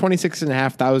 we have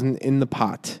 26,500 in the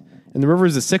pot. And the river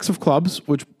is a 6 of clubs,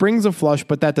 which brings a flush,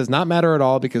 but that does not matter at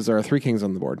all because there are 3 kings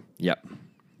on the board. Yep.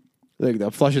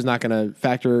 The flush is not going to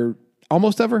factor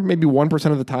almost ever, maybe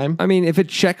 1% of the time. I mean, if it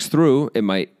checks through, it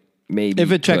might. Maybe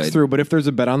if it checks through, but if there's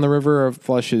a bet on the river, a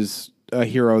flush is a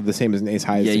hero, the same as an ace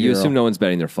high. Yeah, you assume no one's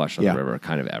betting their flush on the river,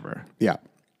 kind of ever. Yeah.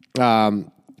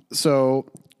 So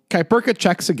Kaiperka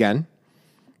checks again.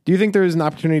 Do you think there is an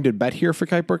opportunity to bet here for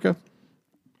Kaiperka?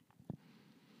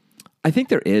 I think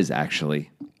there is actually.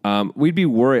 We'd be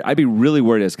worried. I'd be really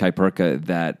worried as Kaiperka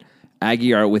that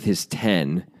Aguiar with his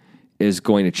 10 is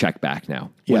going to check back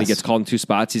now. When he gets called in 2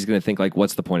 spots, he's going to think like,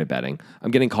 "What's the point of betting?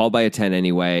 I'm getting called by a 10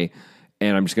 anyway."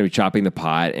 And I'm just going to be chopping the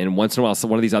pot. And once in a while,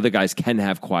 one of these other guys can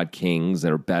have quad kings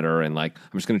that are better. And like,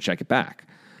 I'm just going to check it back.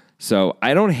 So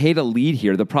I don't hate a lead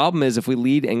here. The problem is if we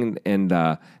lead and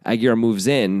Aguiar moves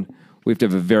in, we have to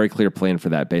have a very clear plan for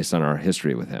that based on our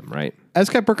history with him, right? As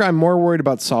Kaiperka, I'm more worried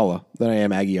about Sala than I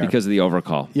am Aguiar. Because of the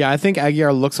overcall. Yeah, I think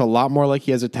Aguiar looks a lot more like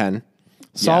he has a 10.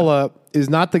 Sala is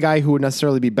not the guy who would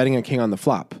necessarily be betting a king on the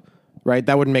flop, right?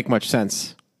 That wouldn't make much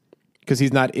sense because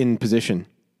he's not in position.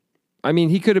 I mean,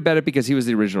 he could have bet it because he was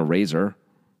the original raiser,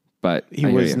 but he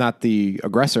was not the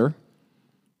aggressor.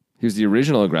 He was the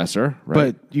original aggressor,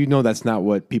 right? But you know that's not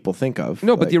what people think of.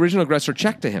 No, but the original aggressor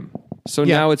checked to him. So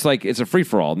now it's like, it's a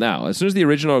free-for-all now. As soon as the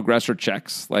original aggressor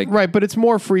checks, like... Right, but it's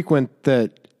more frequent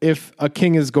that if a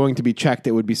king is going to be checked,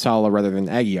 it would be Sala rather than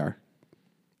Aguiar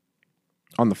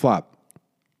on the flop.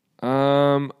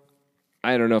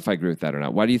 I don't know if I agree with that or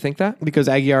not. Why do you think that? Because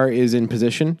Aguiar is in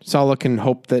position. Sala can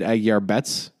hope that Aguiar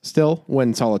bets still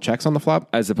when Sala checks on the flop.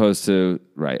 As opposed to,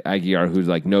 Aguiar who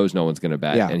like knows no one's going to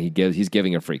bet and he's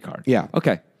giving a free card. Yeah.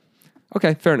 Okay,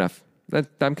 fair enough.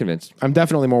 I'm convinced. I'm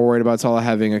definitely more worried about Sala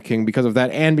having a king because of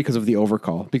that and because of the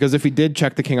overcall. Because if he did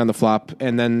check the king on the flop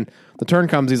and then the turn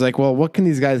comes, he's like, well, what can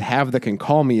these guys have that can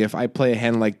call me if I play a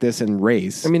hand like this and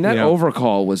raise? I mean, that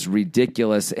overcall was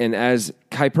ridiculous. And as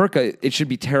Kaiperka, it should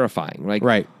be terrifying. Like,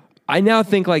 right. I now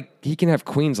think like he can have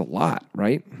queens a lot,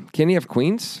 right? Can he have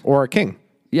queens? Or a king.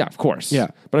 Yeah, of course. Yeah.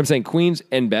 But I'm saying queens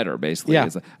and better, basically. Yeah.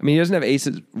 I mean, he doesn't have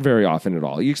aces very often at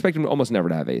all. You expect him almost never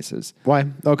to have aces. Why?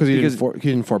 Oh, because he didn't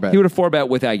 4-bet. He would have 4-bet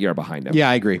with Aguirre behind him. Yeah,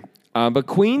 I agree. But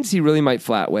queens, he really might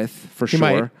flat with, for sure.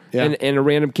 might, yeah. And a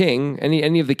random king,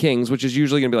 any of the kings, which is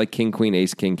usually going to be like king, queen,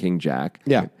 ace, king, jack.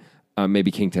 Yeah.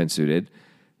 Maybe king 10 suited.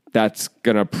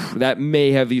 That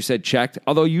may have, you said, checked.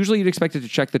 Although usually you'd expect it to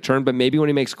check the turn, but maybe when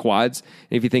he makes quads,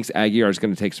 and if he thinks Aguirre is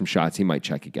going to take some shots, he might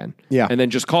check again. Yeah. And then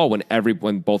just call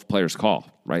when both players call,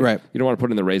 right? Right. You don't want to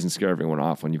put in the raise and scare everyone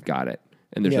off when you've got it,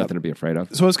 and there's nothing to be afraid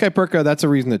of. So as Kaipurka, that's a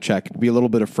reason to check. Be a little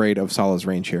bit afraid of Salah's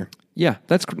range here. Yeah,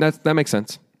 that makes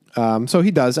sense. So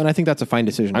he does, and I think that's a fine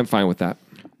decision. I'm fine with that.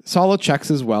 Salah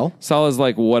checks as well. Salah's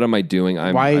like, what am I doing?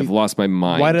 I've lost my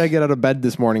mind. Why did I get out of bed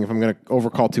this morning if I'm going to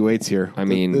overcall 2-8s here? I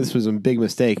mean, this was a big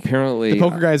mistake. Apparently, the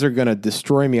poker guys are going to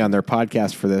destroy me on their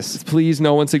podcast for this. Please,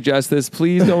 no one suggest this.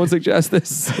 Please, no one suggest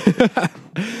this.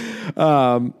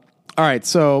 All right,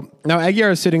 so now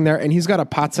Aguirre is sitting there, and he's got a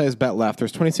pot-sized bet left.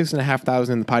 There's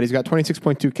 26,500 in the pot. He's got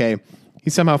 26.2K.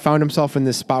 He somehow found himself in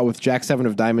this spot with Jack 7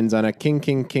 of diamonds on a king,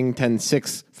 10,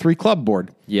 6, 3 club board.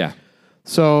 Yeah.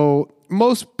 So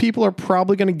most people are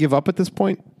probably going to give up at this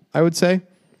point, I would say.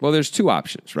 Well, there's two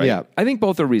options, right? Yeah. I think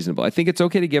both are reasonable. I think it's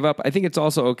okay to give up. I think it's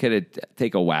also okay to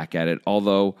take a whack at it,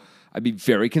 although I'd be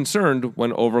very concerned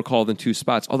when overcalled in 2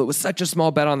 spots. Although it was such a small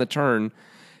bet on the turn,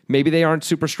 maybe they aren't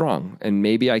super strong, and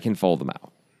maybe I can fold them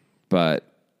out. But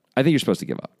I think you're supposed to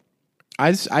give up.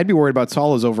 I'd be worried about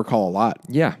Salah's overcall a lot.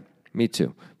 Yeah, me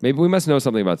too. Maybe we must know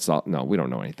something about Salah. No, we don't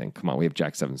know anything. Come on, we have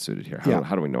Jack 7 suited here.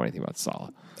 How do we know anything about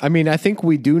Salah? I mean, I think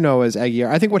we do know as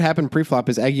Aguirre. I think what happened pre-flop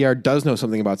is Aguirre does know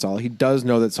something about Salah. He does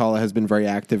know that Salah has been very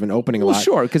active and opening a lot. Well,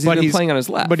 sure, because he's been playing on his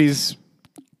left. But he's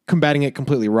combating it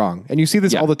completely wrong. And you see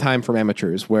this all the time from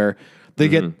amateurs where they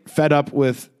get fed up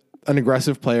with an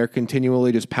aggressive player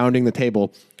continually just pounding the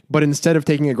table. But instead of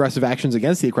taking aggressive actions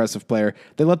against the aggressive player,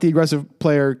 they let the aggressive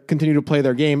player continue to play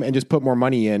their game and just put more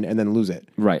money in and then lose it.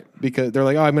 Right. Because they're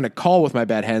like, oh, I'm going to call with my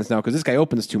bad hands now because this guy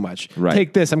opens too much. Right.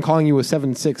 Take this. I'm calling you a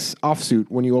 7-6 offsuit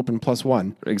when you open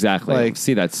 +1. Exactly. I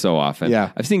see that so often.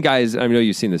 Yeah. I've seen guys, I know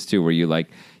you've seen this too, where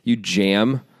you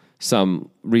jam some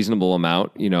reasonable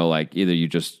amount, like either you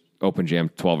just open jam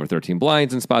 12 or 13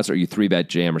 blinds in spots, or you 3-bet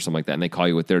jam or something like that, and they call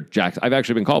you with their jacks. I've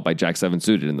actually been called by Jack 7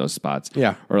 suited in those spots.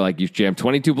 Yeah. Or like you jam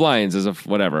 22 blinds as a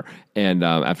whatever, and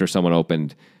after someone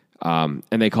opened, and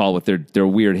they call with their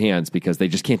weird hands because they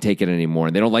just can't take it anymore,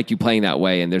 and they don't like you playing that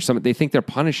way, and they think they're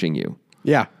punishing you.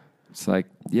 Yeah. It's like,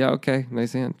 yeah, okay,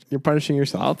 nice hand. You're punishing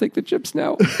yourself. I'll take the chips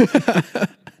now.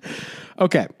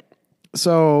 Okay.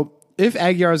 So if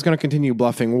Aguirre is going to continue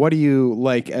bluffing, what do you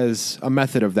like as a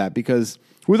method of that? Because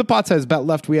with a pot size bet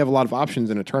left, we have a lot of options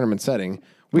in a tournament setting.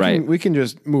 We can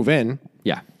just move in.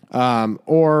 Yeah.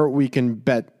 Or we can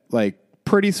bet like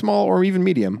pretty small or even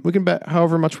medium. We can bet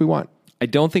however much we want. I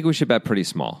don't think we should bet pretty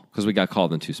small because we got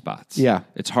called in 2 spots. Yeah.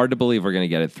 It's hard to believe we're going to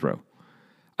get it through.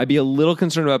 I'd be a little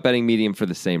concerned about betting medium for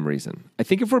the same reason. I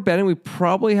think if we're betting, we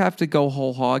probably have to go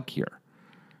whole hog here.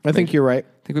 I think you're right.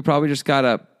 I think we probably just got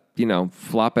to,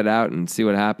 flop it out and see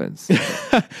what happens.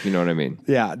 You know what I mean?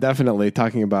 Yeah, definitely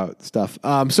talking about stuff.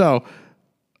 So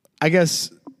I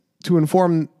guess to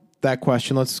inform that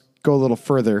question, let's go a little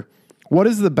further. What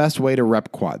is the best way to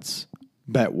rep quads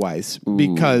bet-wise?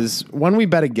 Because when we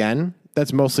bet again,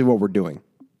 that's mostly what we're doing.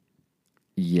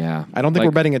 Yeah. I don't think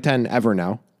we're betting a 10 ever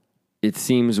now. It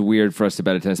seems weird for us to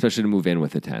bet a 10, especially to move in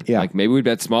with a 10. Yeah. Like maybe we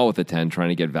bet small with a 10, trying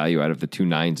to get value out of the 2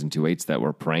 9s and 2 8s that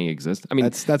we're praying exist. I mean,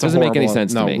 that's doesn't make any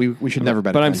sense to me. No, we should never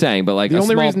bet but a 10. I'm saying, but like the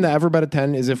only reason to ever bet a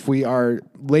 10 is if we are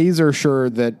laser sure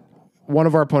that one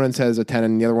of our opponents has a 10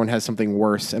 and the other one has something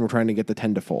worse, and we're trying to get the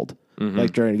 10 to fold.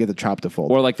 Like trying to get the chop to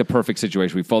fold. Or like the perfect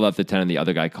situation. We fold out the 10 and the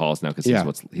other guy calls now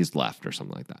because he's left or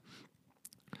something like that.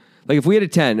 Like if we had a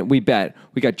 10, we bet,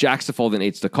 we got jacks to fold and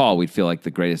 8s to call, we'd feel like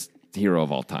the greatest hero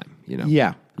of all time,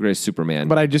 Yeah. Greatest Superman.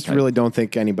 But I just really don't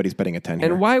think anybody's betting a 10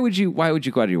 here. And why would you go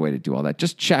out of your way to do all that?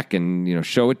 Just check and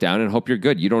show it down and hope you're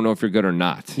good. You don't know if you're good or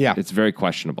not. Yeah. It's very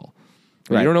questionable.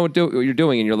 When Right. you don't know what you're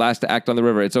doing and you're last to act on the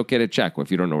river, it's okay to check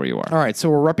if you don't know where you are. All right, so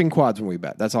we're repping quads when we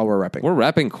bet. That's all we're repping. We're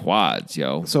repping quads,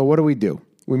 yo. So what do?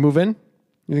 We move in?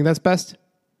 You think that's best?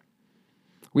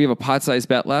 We have a pot-sized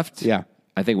bet left. Yeah.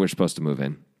 I think we're supposed to move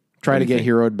in. Try to get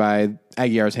heroed by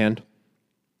Aguirre's hand.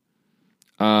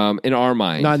 In our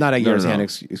mind. Not Aguirre's No. hand,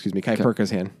 excuse me,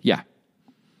 Kaipurka's hand. Yeah.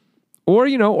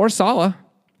 Or Salah.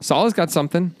 Salah's got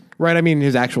something. Right, I mean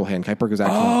his actual hand, Kaipurka's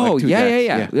actual Oh, like two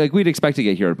yeah. jacks. Like we'd expect to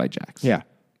get heroed by jacks. Yeah.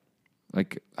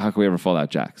 Like, how can we ever fold out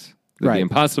jacks? It'd be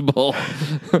impossible.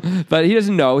 But he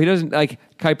doesn't know. He doesn't like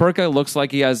Kuiperka looks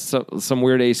like he has some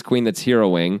weird ace queen that's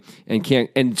heroing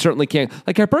and certainly can't.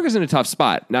 Like Kuiperka's in a tough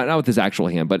spot, not with his actual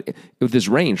hand, but with his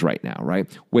range right now, right?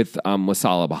 With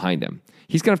Salah behind him.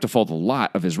 He's going to have to fold a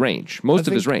lot of his range, most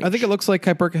of his range. I think it looks like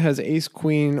Kuiperka has ace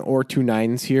queen or 2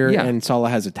 9s here, and Salah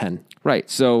has a 10. Right.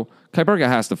 So Kuiperka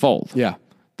has to fold. Yeah.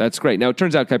 That's great. Now, it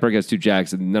turns out Kuiperka has 2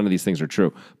 jacks, and none of these things are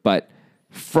true. But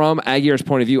from Aguiar's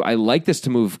point of view, I like this to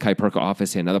move Kuiperka off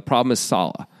his hand. Now, the problem is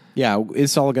Salah. Yeah.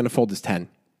 Is Salah going to fold his 10,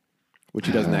 which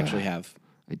he doesn't actually have?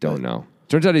 I don't know.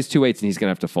 Turns out he's 2 8s, and he's going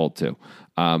to have to fold too.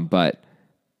 But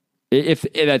if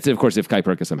that's, of course, if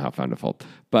Kuiperka somehow found a fold.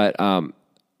 But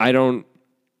I don't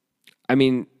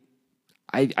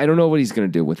know what he's going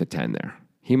to do with a 10 there.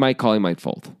 He might call, he might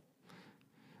fold.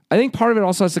 I think part of it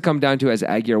also has to come down to, as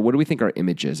Aguiar, what do we think our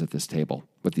image is at this table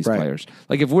with these players?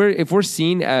 Like if we're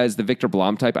seen as the Victor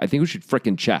Blom type, I think we should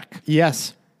frickin' check.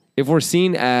 Yes. If we're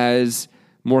seen as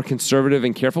more conservative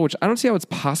and careful, which I don't see how it's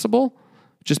possible,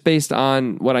 just based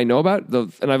on what I know about,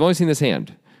 and I've only seen this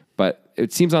hand, but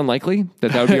it seems unlikely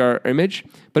that would be our image.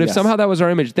 But if somehow that was our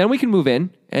image, then we can move in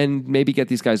and maybe get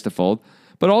these guys to fold.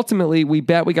 But ultimately, we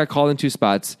bet we got called in 2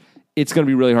 spots. It's going to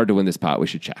be really hard to win this pot. We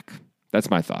should check. That's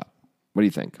my thought. What do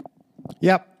you think?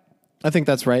 Yep. I think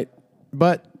that's right.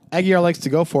 But Aguiar likes to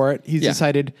go for it. He's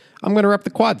decided, I'm going to rep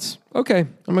the quads. Okay.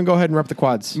 I'm going to go ahead and rep the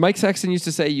quads. Mike Sexton used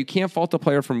to say, you can't fault a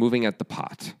player for moving at the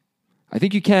pot. I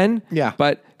think you can. Yeah.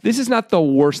 But this is not the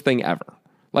worst thing ever.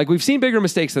 Like, we've seen bigger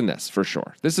mistakes than this, for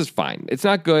sure. This is fine. It's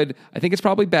not good. I think it's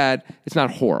probably bad. It's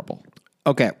not horrible.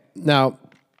 Okay. Now,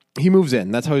 he moves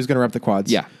in. That's how he's going to rep the quads.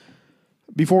 Yeah.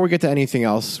 Before we get to anything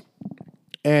else,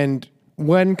 and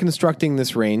when constructing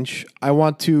this range, I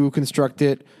want to construct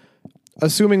it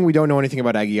assuming we don't know anything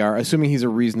about Aguiar, assuming he's a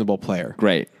reasonable player.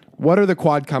 Great. What are the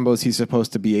quad combos he's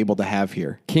supposed to be able to have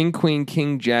here? King, queen,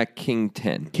 king, jack, king,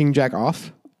 10. King, jack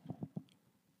off?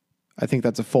 I think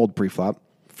that's a fold pre-flop.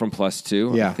 From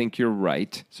 +2? Yeah. I think you're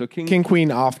right. So King,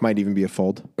 queen off might even be a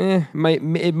fold. It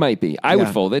might be. I would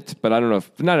fold it, but I don't know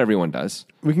if not everyone does.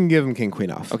 We can give him king,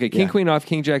 queen off. Okay, king, queen off,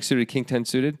 king, jack suited, king, 10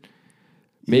 suited.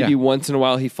 Maybe once in a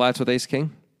while he flats with ace,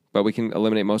 king, but we can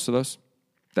eliminate most of those.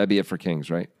 That'd be it for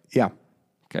kings, right? Yeah.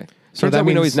 Okay. So turns out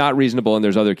we know he's not reasonable and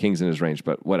there's other kings in his range,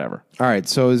 but whatever. All right,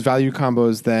 so his value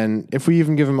combos then, if we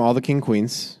even give him all the king,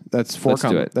 queens, that's 4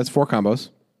 combos. That's 4 combos.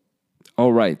 Oh,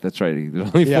 right. That's right.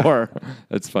 There's only 4.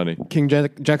 That's funny. King,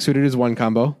 jack suited is 1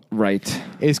 combo. Right.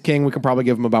 Ace, king, we can probably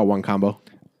give him about 1 combo.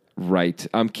 Right.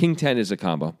 King 10 is a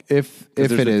combo. If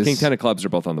it is. King 10 of clubs are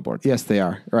both on the board. Yes, they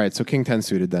are. All right, so king 10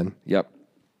 suited then. Yep.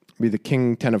 Be the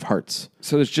king 10 of hearts.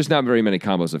 So there's just not very many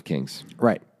combos of kings.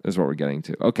 Right. Is what we're getting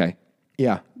to. Okay.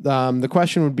 Yeah. The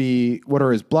question would be, what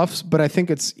are his bluffs? But I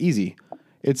think it's easy.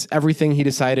 It's everything he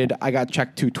decided. I got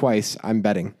checked to twice. I'm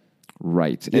betting.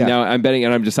 Right. And now I'm betting,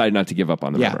 and I'm deciding not to give up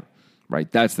on the river.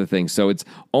 Right. That's the thing. So it's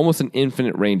almost an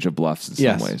infinite range of bluffs in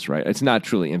some ways, right? It's not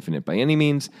truly infinite by any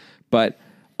means, but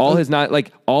all his not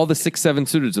like all the 6, 7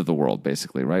 suiteds of the world,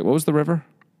 basically, right? What was the river?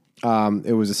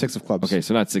 It was a 6 of clubs. Okay,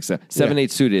 so not 6, 7, 8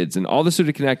 suiteds, and all the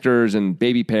suited connectors and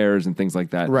baby pairs and things like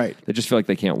that. Right. They just feel like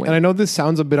they can't win. And I know this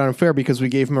sounds a bit unfair because we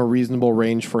gave him a reasonable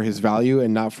range for his value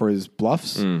and not for his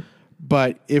bluffs.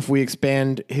 But if we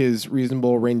expand his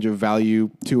reasonable range of value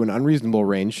to an unreasonable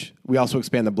range, we also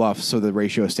expand the bluffs, so the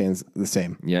ratio stands the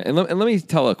same. Yeah, and let me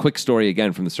tell a quick story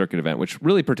again from the circuit event, which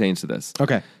really pertains to this.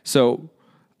 Okay. So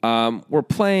we're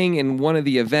playing in one of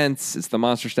the events. It's the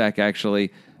Monster Stack,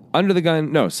 actually. Under the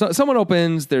gun. No, someone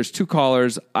opens. There's 2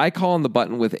 callers. I call on the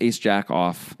button with ace jack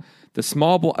off. The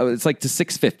small, it's like to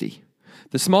 650.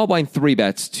 The small blind 3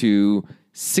 bets to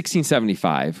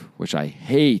 1675, which I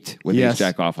hate with ace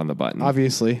jack off on the button.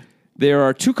 Obviously. There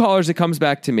are 2 callers. It comes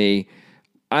back to me.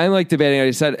 I'm like debating.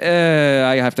 I said,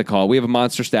 I have to call. We have a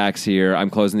Monster Stacks here. I'm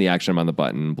closing the action. I'm on the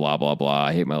button. Blah, blah, blah.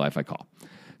 I hate my life. I call.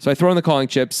 So I throw in the calling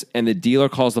chips, and the dealer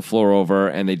calls the floor over,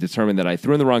 and they determine that I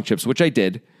threw in the wrong chips, which I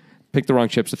did. Picked the wrong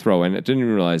chips to throw in. I didn't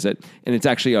even realize it. And it's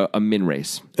actually a min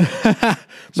race.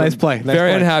 Nice play.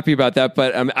 Very unhappy about that.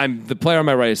 But I'm the player on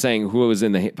my right is saying, who was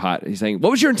in the pot, he's saying,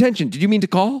 what was your intention? Did you mean to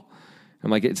call? I'm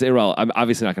like, it's irrelevant. I'm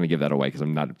obviously not going to give that away because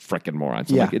I'm not a freaking moron.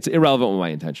 So like, it's irrelevant what my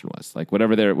intention was. Like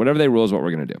whatever they rule is what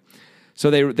we're going to do.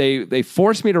 So they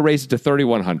forced me to raise it to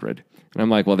 3,100. And I'm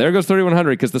like, well, there goes 3,100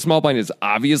 because the small blind is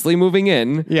obviously moving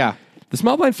in. Yeah. The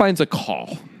small blind finds a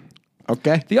call.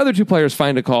 Okay. The other 2 players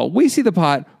find a call. We see the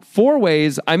pot 4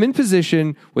 ways. I'm in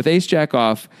position with ace jack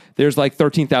off. There's like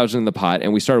 13,000 in the pot,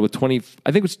 and we started with 20.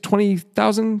 I think it was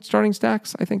 20,000 starting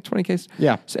stacks. I think 20Ks.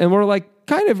 Yeah. And we're like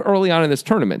kind of early on in this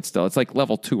tournament still. It's like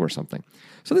level 2 or something.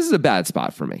 So this is a bad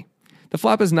spot for me. The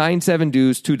flop is 9, 7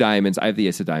 deuce, 2 diamonds. I have the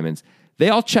ace of diamonds. They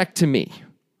all check to me.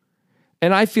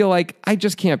 And I feel like I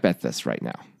just can't bet this right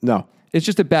now. No. It's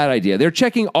just a bad idea. They're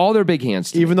checking all their big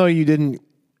hands to me. Even though you didn't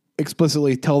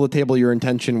explicitly tell the table your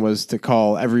intention was to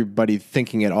call, everybody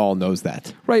thinking it all knows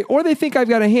that. Right. Or they think I've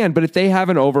got a hand, but if they have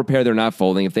an overpair, they're not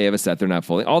folding. If they have a set, they're not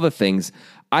folding. All the things.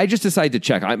 I just decided to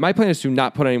check. My plan is to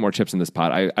not put any more chips in this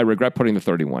pot. I regret putting the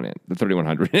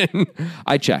 3100 in.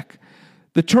 I check.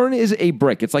 The turn is a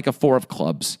brick. It's like a 4 of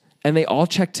clubs. And they all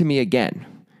check to me again.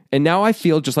 And now I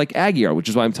feel just like Aguiar, which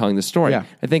is why I'm telling this story. Yeah.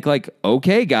 I think like,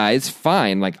 okay, guys,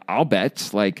 fine. Like, I'll bet.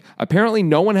 Like, apparently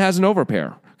no one has an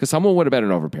overpair because someone would have bet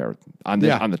an overpair on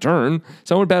the turn.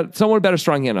 Someone would bet a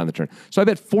strong hand on the turn. So I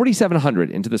bet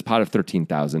 4,700 into this pot of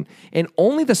 13,000, and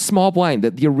only the small blind,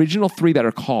 the original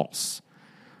 3-better calls,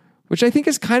 which I think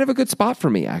is kind of a good spot for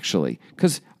me actually,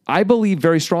 because I believe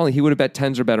very strongly he would have bet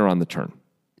 10s or better on the turn.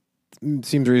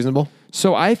 Seems reasonable.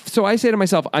 So I say to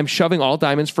myself, I'm shoving all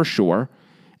diamonds for sure.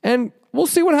 And we'll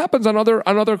see what happens on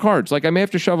other cards. Like I may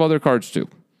have to shove other cards too.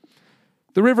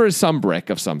 The river is some brick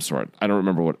of some sort. I don't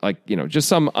remember what, just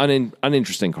some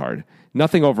uninteresting card.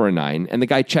 Nothing over a 9. And the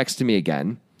guy checks to me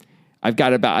again. I've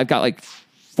got like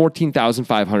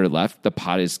 14,500 left. The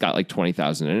pot has got like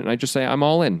 20,000 in it. And I just say, I'm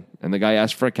all in. And the guy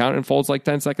asks for a count and folds like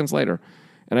 10 seconds later.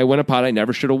 And I win a pot I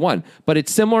never should have won. But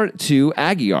it's similar to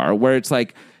Aguiar, where it's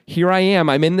like, here I am.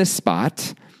 I'm in this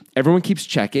spot. Everyone keeps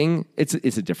checking. It's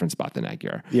a different spot than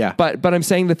Aguiar. Yeah. But I'm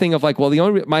saying the thing of like, well,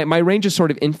 my range is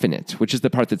sort of infinite, which is the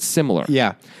part that's similar.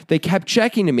 Yeah. They kept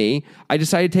checking to me. I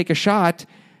decided to take a shot,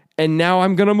 and now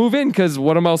I'm going to move in because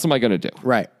what else am I going to do?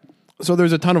 Right. So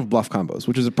there's a ton of bluff combos,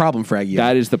 which is a problem for Aguiar.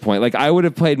 That is the point. Like I would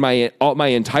have played my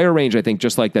entire range, I think,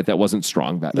 just like that. That wasn't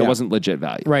strong. That wasn't legit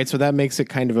value. Right. So that makes it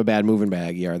kind of a bad move in by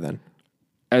Aguiar then.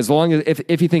 As long as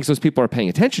if he thinks those people are paying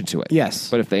attention to it. Yes.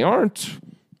 But if they aren't.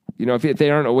 If they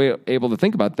aren't able to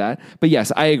think about that. But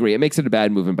yes, I agree. It makes it a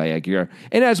bad movement by Aguiar.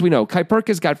 And as we know,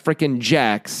 Kaipurka's got frickin'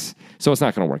 jacks, so it's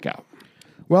not going to work out.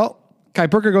 Well,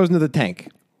 Kaipurka goes into the tank.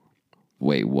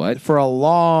 Wait, what? For a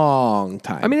long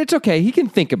time. I mean, it's okay. He can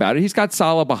think about it. He's got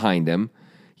Sala behind him.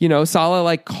 Sala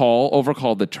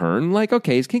overcalled the turn. Like,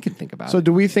 okay, he can think about it. So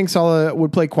do we think Sala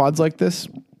would play quads like this?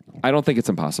 I don't think it's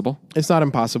impossible. It's not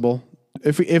impossible.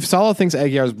 If Sala thinks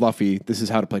Aguiar's bluffy, this is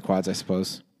how to play quads, I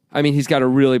suppose. I mean, he's got to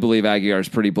really believe Aguiar is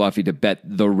pretty bluffy to bet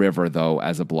the river, though,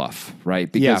 as a bluff, right?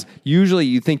 Because usually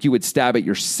you think you would stab it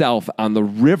yourself on the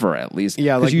river, at least.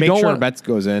 Yeah, like make sure bets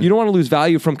goes in. You don't want to lose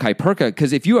value from Kaipurka,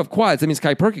 because if you have quads, that means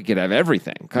Kaipurka could have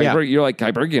everything. You're like,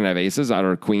 Kaipurka can have aces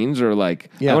or queens, or like,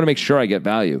 I want to make sure I get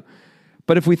value.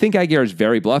 But if we think Aguiar is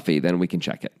very bluffy, then we can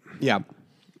check it. Yeah.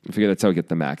 I figure that's how we get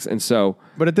the max. And so...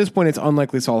 But at this point, it's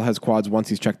unlikely Sala has quads once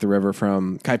he's checked the river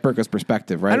from Kaipurka's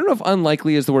perspective, right? I don't know if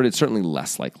unlikely is the word. It's certainly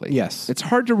less likely. Yes. It's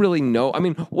hard to really know. I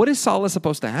mean, what is Sala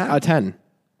supposed to have? A 10.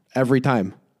 Every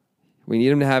time. We need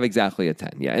him to have exactly a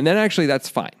 10. Yeah. And then actually, that's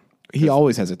fine. He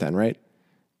always has a 10, right?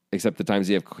 Except the times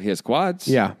he has quads.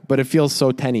 Yeah, but it feels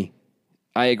so 10-y.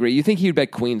 I agree. You think he would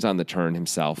bet queens on the turn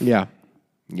himself? Yeah.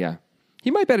 Yeah. He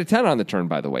might bet a 10 on the turn,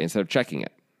 by the way, instead of checking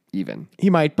it. Even. He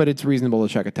might, but it's reasonable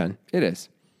to check a 10. It is.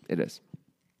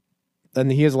 And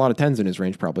he has a lot of 10s in his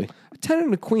range, probably. A 10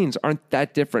 and a queens aren't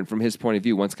that different from his point of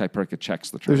view once Kaipurka checks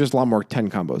the turn. There's just a lot more 10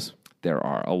 combos. There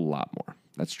are a lot more.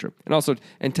 That's true. And also,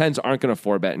 10s aren't going to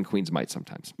 4-bet, and queens might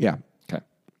sometimes. Yeah. Okay.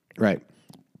 Right.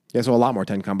 Yeah, so a lot more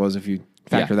 10 combos if you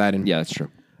factor that in. Yeah, that's true.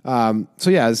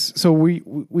 So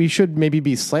we should maybe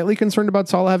be slightly concerned about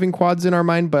Sala having quads in our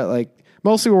mind, but like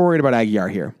mostly we're worried about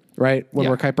Aguiar here, right? When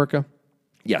we're Kaipurka.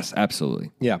 Yes, absolutely.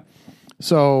 Yeah.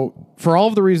 So for all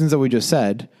of the reasons that we just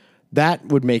said, that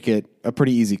would make it a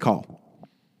pretty easy call.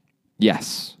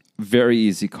 Yes. Very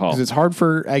easy call. Because it's hard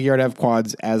for Aguiar to have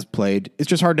quads as played. It's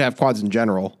just hard to have quads in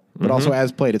general, but also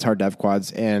as played, it's hard to have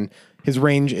quads. And his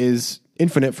range is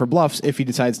infinite for bluffs if he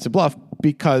decides to bluff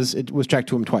because it was checked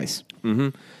to him twice.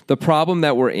 Mm-hmm. The problem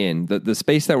that we're in, the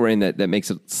space that we're in that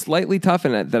makes it slightly tough,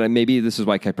 and that maybe this is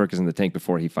why Kaipurka's in the tank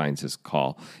before he finds his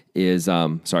call, is,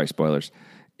 sorry, spoilers,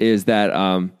 is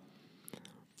that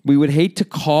we would hate to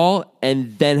call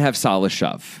and then have Sala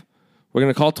shove. We're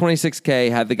going to call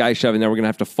 26K, have the guy shove, and then we're going to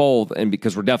have to fold, and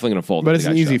because we're definitely going to fold. But it's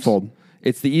an easy fold.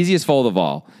 It's the easiest fold of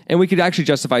all. And we could actually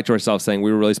justify to ourselves saying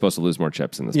we were really supposed to lose more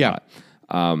chips in this spot.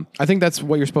 I think that's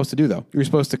what you're supposed to do, though. You're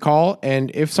supposed to call,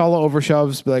 and if Sala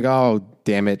overshoves, be like, oh,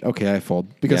 damn it. Okay, I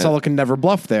fold. Because Sala can never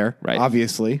bluff there,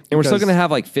 obviously. And we're still going to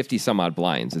have like 50 some odd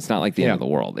blinds. It's not like the end of the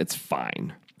world. It's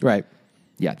fine. Right.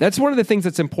 Yeah, that's one of the things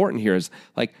that's important here is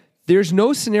like there's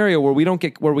no scenario where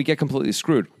we get completely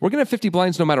screwed. We're going to have 50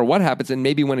 blinds no matter what happens and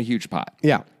maybe win a huge pot.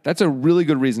 Yeah. That's a really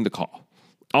good reason to call.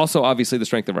 Also, obviously, the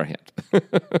strength of our hand.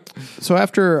 So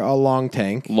after a long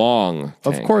tank,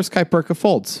 Of course, Kaiperka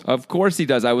folds. Of course he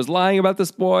does. I was lying about the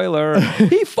spoiler.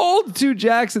 He folded 2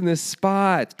 jacks in this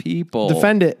spot, people.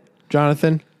 Defend it,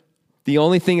 Jonathan. The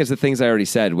only thing is the things I already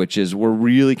said, which is we're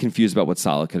really confused about what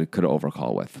Salah could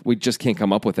overcall with. We just can't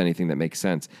come up with anything that makes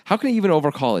sense. How can he even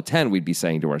overcall a 10, we'd be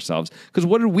saying to ourselves? Because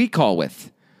what did we call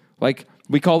with? Like,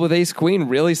 we called with ace queen.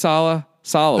 Really, Salah?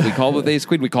 Salah. We called with ace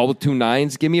queen. We called with 2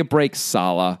 9s. Give me a break,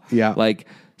 Salah. Yeah. Like,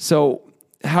 so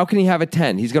how can he have a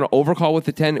 10? He's going to overcall with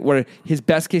the 10, where his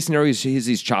best case scenario is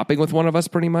he's chopping with one of us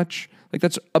pretty much. Like,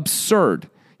 that's absurd.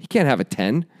 He can't have a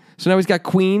 10. So now he's got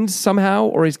queens somehow,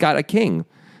 or he's got a king.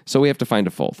 So we have to find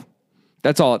a fold.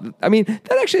 That's all. I mean,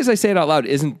 that actually, as I say it out loud,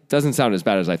 doesn't sound as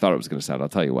bad as I thought it was going to sound. I'll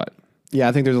tell you what. Yeah,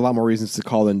 I think there's a lot more reasons to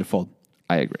call than to fold.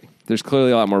 I agree. There's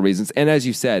clearly a lot more reasons. And as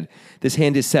you said, this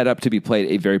hand is set up to be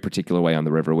played a very particular way on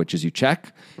the river, which is you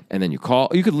check and then you call.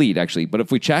 You could lead, actually. But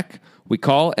if we check, we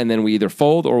call, and then we either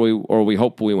fold or we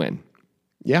hope we win.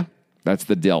 Yeah. That's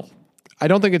the deal. I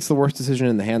don't think it's the worst decision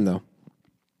in the hand, though.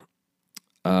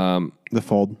 The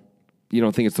fold. You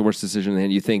don't think it's the worst decision in the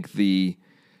hand? You think the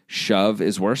shove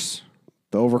is worse?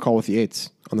 The overcall with the 8s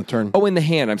on the turn. Oh, in the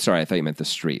hand. I'm sorry. I thought you meant the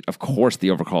street. Of course,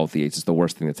 the overcall with the 8s is the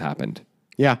worst thing that's happened.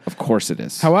 Yeah. Of course it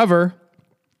is. However,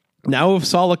 now if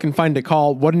Salah can find a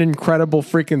call, what an incredible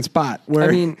freaking spot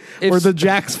where, where the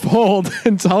jacks fold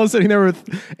and Salah's sitting there with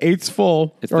 8s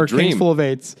full or kings full of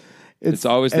 8s. It's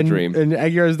always the dream. And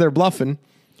Aguiar's there bluffing.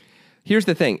 Here's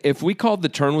the thing. If we called the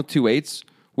turn with 2 8s,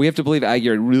 we have to believe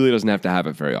Aguiar really doesn't have to have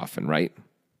it very often, right?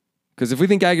 Because if we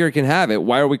think Aguiar can have it,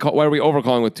 why are we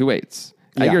overcalling with 2 8s?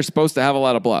 Aguiar's supposed to have a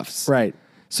lot of bluffs. Right.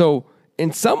 So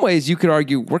in some ways, you could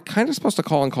argue we're kind of supposed to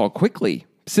call and call quickly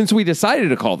since we decided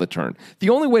to call the turn. The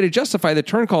only way to justify the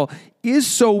turn call is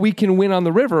so we can win on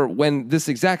the river when this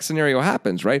exact scenario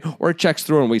happens, right? Or it checks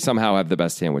through and we somehow have the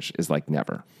best hand, which is like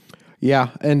never. Yeah,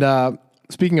 and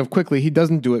speaking of quickly, he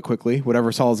doesn't do it quickly,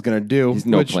 whatever Salah's going to do. He's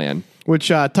no plan. Which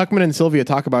Tuckman and Sylvia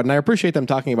talk about, and I appreciate them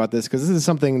talking about this because this is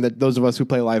something that those of us who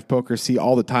play live poker see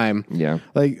all the time. Yeah.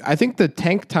 Like, I think the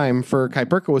tank time for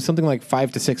Kaiperka was something like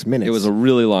 5 to 6 minutes. It was a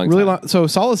really long time. So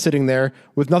Salah's sitting there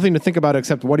with nothing to think about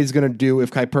except what he's going to do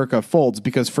if Kaiperka folds,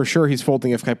 because for sure he's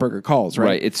folding if Kaiperka calls, right?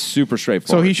 Right, it's super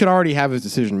straightforward. So he should already have his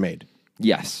decision made.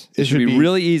 Yes. It should be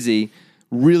really easy,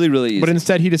 really, really easy. But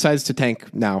instead he decides to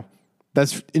tank now.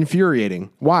 That's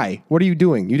infuriating. Why? What are you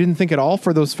doing? You didn't think at all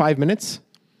for those 5 minutes?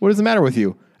 What is the matter with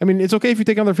you? I mean, it's okay if you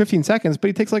take another 15 seconds, but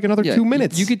he takes like another 2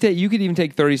 minutes. You could even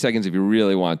take 30 seconds if you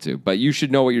really want to, but you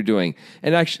should know what you're doing.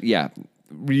 And actually,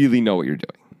 really know what you're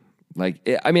doing.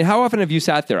 Like, I mean, how often have you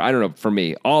sat there? I don't know, for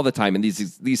me, all the time in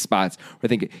these spots where I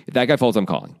think, if that guy folds, I'm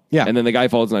calling. Yeah. And then the guy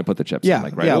folds and I put the chips in,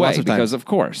 like right away. Lots of because of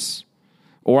course.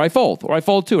 Or I fold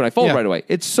too, and I fold right away.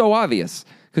 It's so obvious.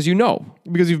 Because you know.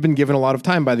 Because you've been given a lot of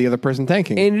time by the other person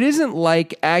tanking. And it isn't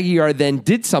like Aguiar then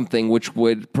did something which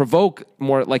would provoke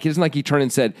more, like it isn't like he turned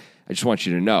and said, I just want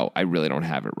you to know, I really don't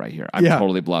have it right here. I'm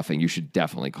totally bluffing. You should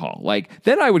definitely call. Like,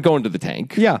 then I would go into the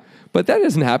tank. Yeah. But that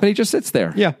doesn't happen. He just sits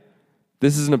there. Yeah.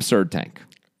 This is an absurd tank.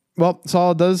 Well,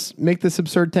 Salah does make this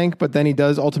absurd tank, but then he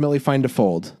does ultimately find a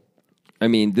fold. I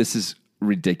mean, this is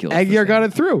ridiculous. Aguiar got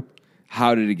it through.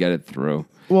 How did he get it through?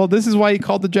 Well, this is why he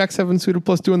called the Jack 7 suited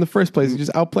 +2 in the first place. He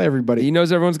just outplay everybody. He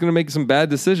knows everyone's going to make some bad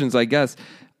decisions, I guess.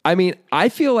 I mean, I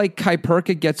feel like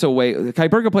Kaiperka gets away.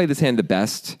 Kaiperka played this hand the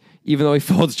best, even though he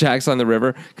folds jacks on the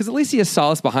river, because at least he has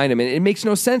Solace behind him, and it makes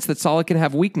no sense that Salah can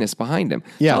have weakness behind him.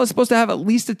 Yeah. Salah's supposed to have at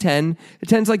least a 10. A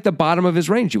 10's like the bottom of his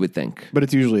range, you would think. But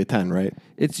it's usually a 10, right?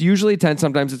 It's usually a 10.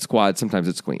 Sometimes it's quads. Sometimes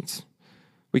it's queens.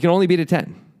 We can only beat a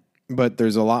 10. But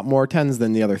there's a lot more 10s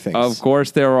than the other things. Of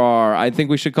course there are. I think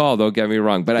we should call, don't get me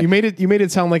wrong. But you made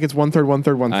it sound like it's 1/3, 1/3,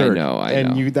 1/3. I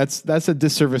know. That's a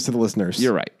disservice to the listeners.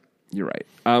 You're right.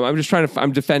 I'm just trying to.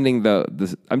 I'm defending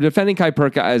I'm defending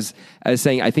Kaiperka as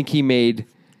saying I think he made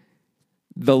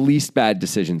the least bad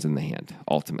decisions in the hand.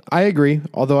 Ultimately, I agree.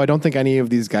 Although I don't think any of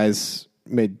these guys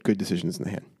made good decisions in the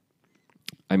hand.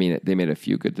 I mean, they made a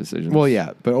few good decisions. Well,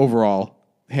 yeah, but overall,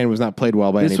 hand was not played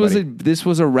well by anybody. This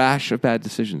was a rash of bad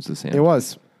decisions. This hand. It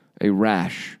was a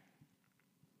rash.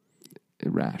 A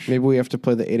rash. Maybe we have to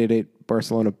play the 888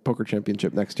 Barcelona Poker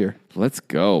Championship next year. Let's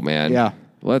go, man. Yeah.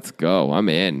 Let's go. I'm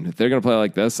in. If they're going to play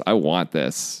like this, I want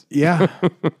this. Yeah.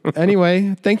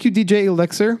 Anyway, thank you, DJ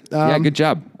Elixir. Yeah, good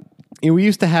job. We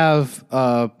used to have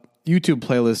a YouTube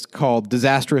playlist called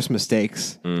Disastrous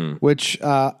Mistakes, which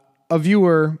a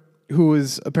viewer who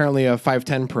is apparently a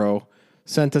 510 pro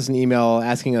sent us an email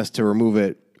asking us to remove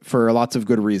it for lots of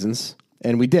good reasons,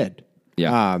 and we did.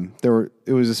 Yeah.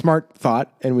 It was a smart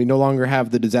thought, and we no longer have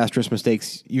the Disastrous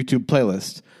Mistakes YouTube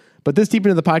playlist. But this deep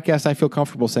into the podcast, I feel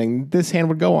comfortable saying this hand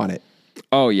would go on it.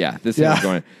 Oh, yeah. This is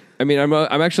going. I mean, I'm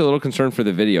actually a little concerned for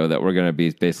the video that we're going to be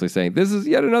basically saying, this is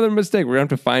yet another mistake. We're going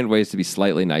to have to find ways to be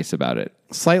slightly nice about it.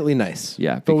 Slightly nice.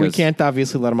 Yeah. But we can't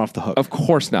obviously let them off the hook. Of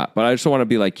course not. But I just don't want to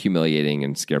be like humiliating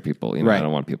and scare people. You know, Right. I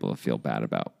don't want people to feel bad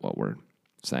about what we're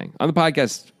saying. On the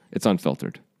podcast, it's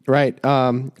unfiltered. Right.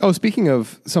 Speaking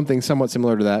of something somewhat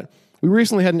similar to that, we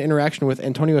recently had an interaction with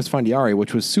Antonio Esfandiari,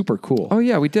 which was super cool. Oh,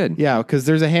 yeah, we did. Yeah, because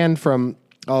there's a hand from...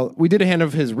 we did a hand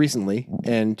of his recently,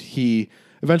 and he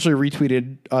eventually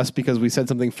retweeted us because we said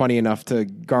something funny enough to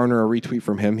garner a retweet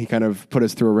from him. He kind of put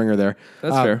us through a ringer there.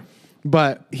 That's fair.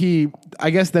 But he,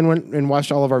 I guess, then went and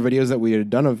watched all of our videos that we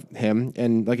had done of him.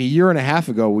 And like a year and a half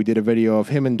ago, we did a video of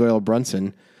him and Doyle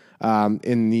Brunson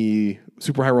in the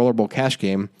Super High Roller Bowl cash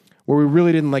game where we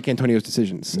really didn't like Antonio's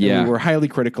decisions. Yeah. And we were highly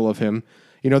critical of him.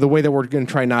 You know, the way that we're going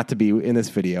to try not to be in this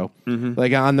video. Mm-hmm.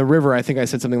 Like on the river, I think I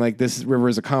said something like, this river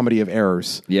is a comedy of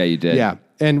errors. Yeah, you did. Yeah.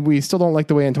 And we still don't like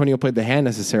the way Antonio played the hand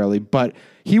necessarily, but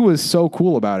he was so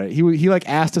cool about it. He like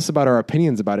asked us about our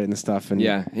opinions about it and stuff. And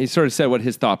yeah, he sort of said what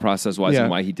his thought process was Yeah. and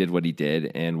why he did what he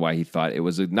did and why he thought it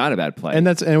was not a bad play. and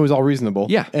it was all reasonable.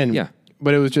 Yeah, And yeah.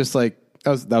 But it was just like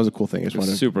that was a cool thing. I just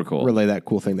wanted to super cool. relay that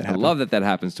cool thing that I happened. love that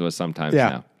happens to us sometimes Yeah.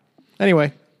 now.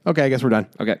 Anyway, okay, I guess we're done.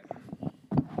 Okay.